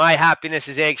Aitchison. My happiness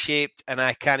is egg-shaped, and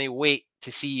I can't wait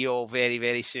to see you all very,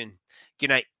 very soon. Good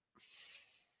night.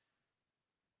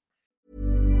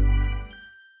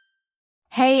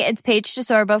 Hey, it's Paige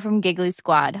DeSorbo from Giggly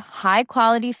Squad. High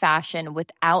quality fashion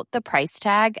without the price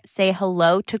tag. Say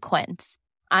hello to Quince.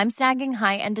 I'm snagging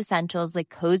high-end essentials like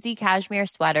cozy cashmere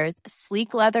sweaters,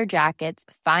 sleek leather jackets,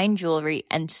 fine jewelry,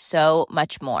 and so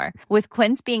much more. With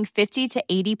Quince being 50 to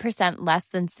 80% less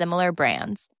than similar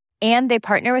brands. And they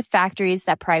partner with factories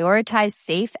that prioritize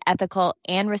safe, ethical,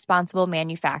 and responsible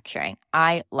manufacturing.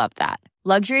 I love that.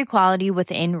 Luxury quality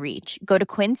within reach. Go to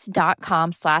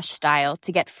quince.com/style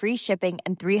to get free shipping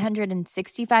and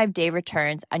 365-day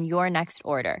returns on your next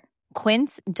order.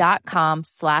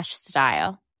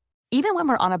 Quince.com/style. Even when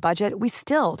we're on a budget, we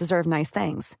still deserve nice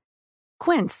things.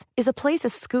 Quince is a place to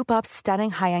scoop up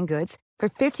stunning high-end goods for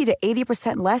 50 to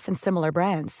 80% less than similar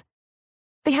brands.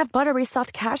 They have buttery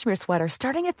soft cashmere sweaters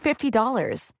starting at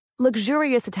 $50,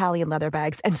 luxurious Italian leather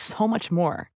bags, and so much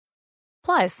more.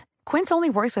 Plus, Quince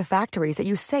only works with factories that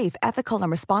use safe, ethical,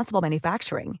 and responsible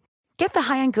manufacturing. Get the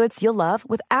high-end goods you'll love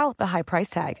without the high price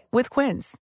tag with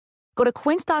Quince. Go to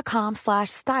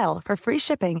quince.com/style for free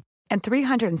shipping and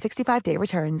 365-day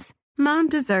returns. Mom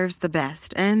deserves the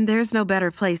best, and there's no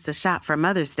better place to shop for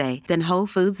Mother's Day than Whole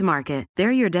Foods Market.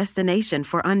 They're your destination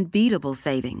for unbeatable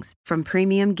savings, from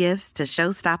premium gifts to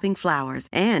show-stopping flowers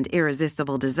and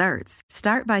irresistible desserts.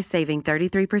 Start by saving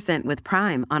 33% with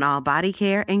Prime on all body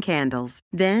care and candles.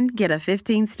 Then get a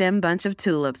 15-stem bunch of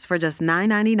tulips for just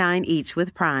 $9.99 each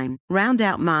with Prime. Round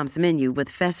out Mom's menu with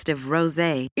festive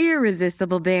rosé,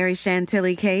 irresistible berry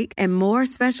chantilly cake, and more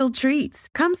special treats.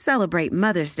 Come celebrate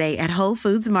Mother's Day at Whole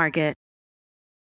Foods Market.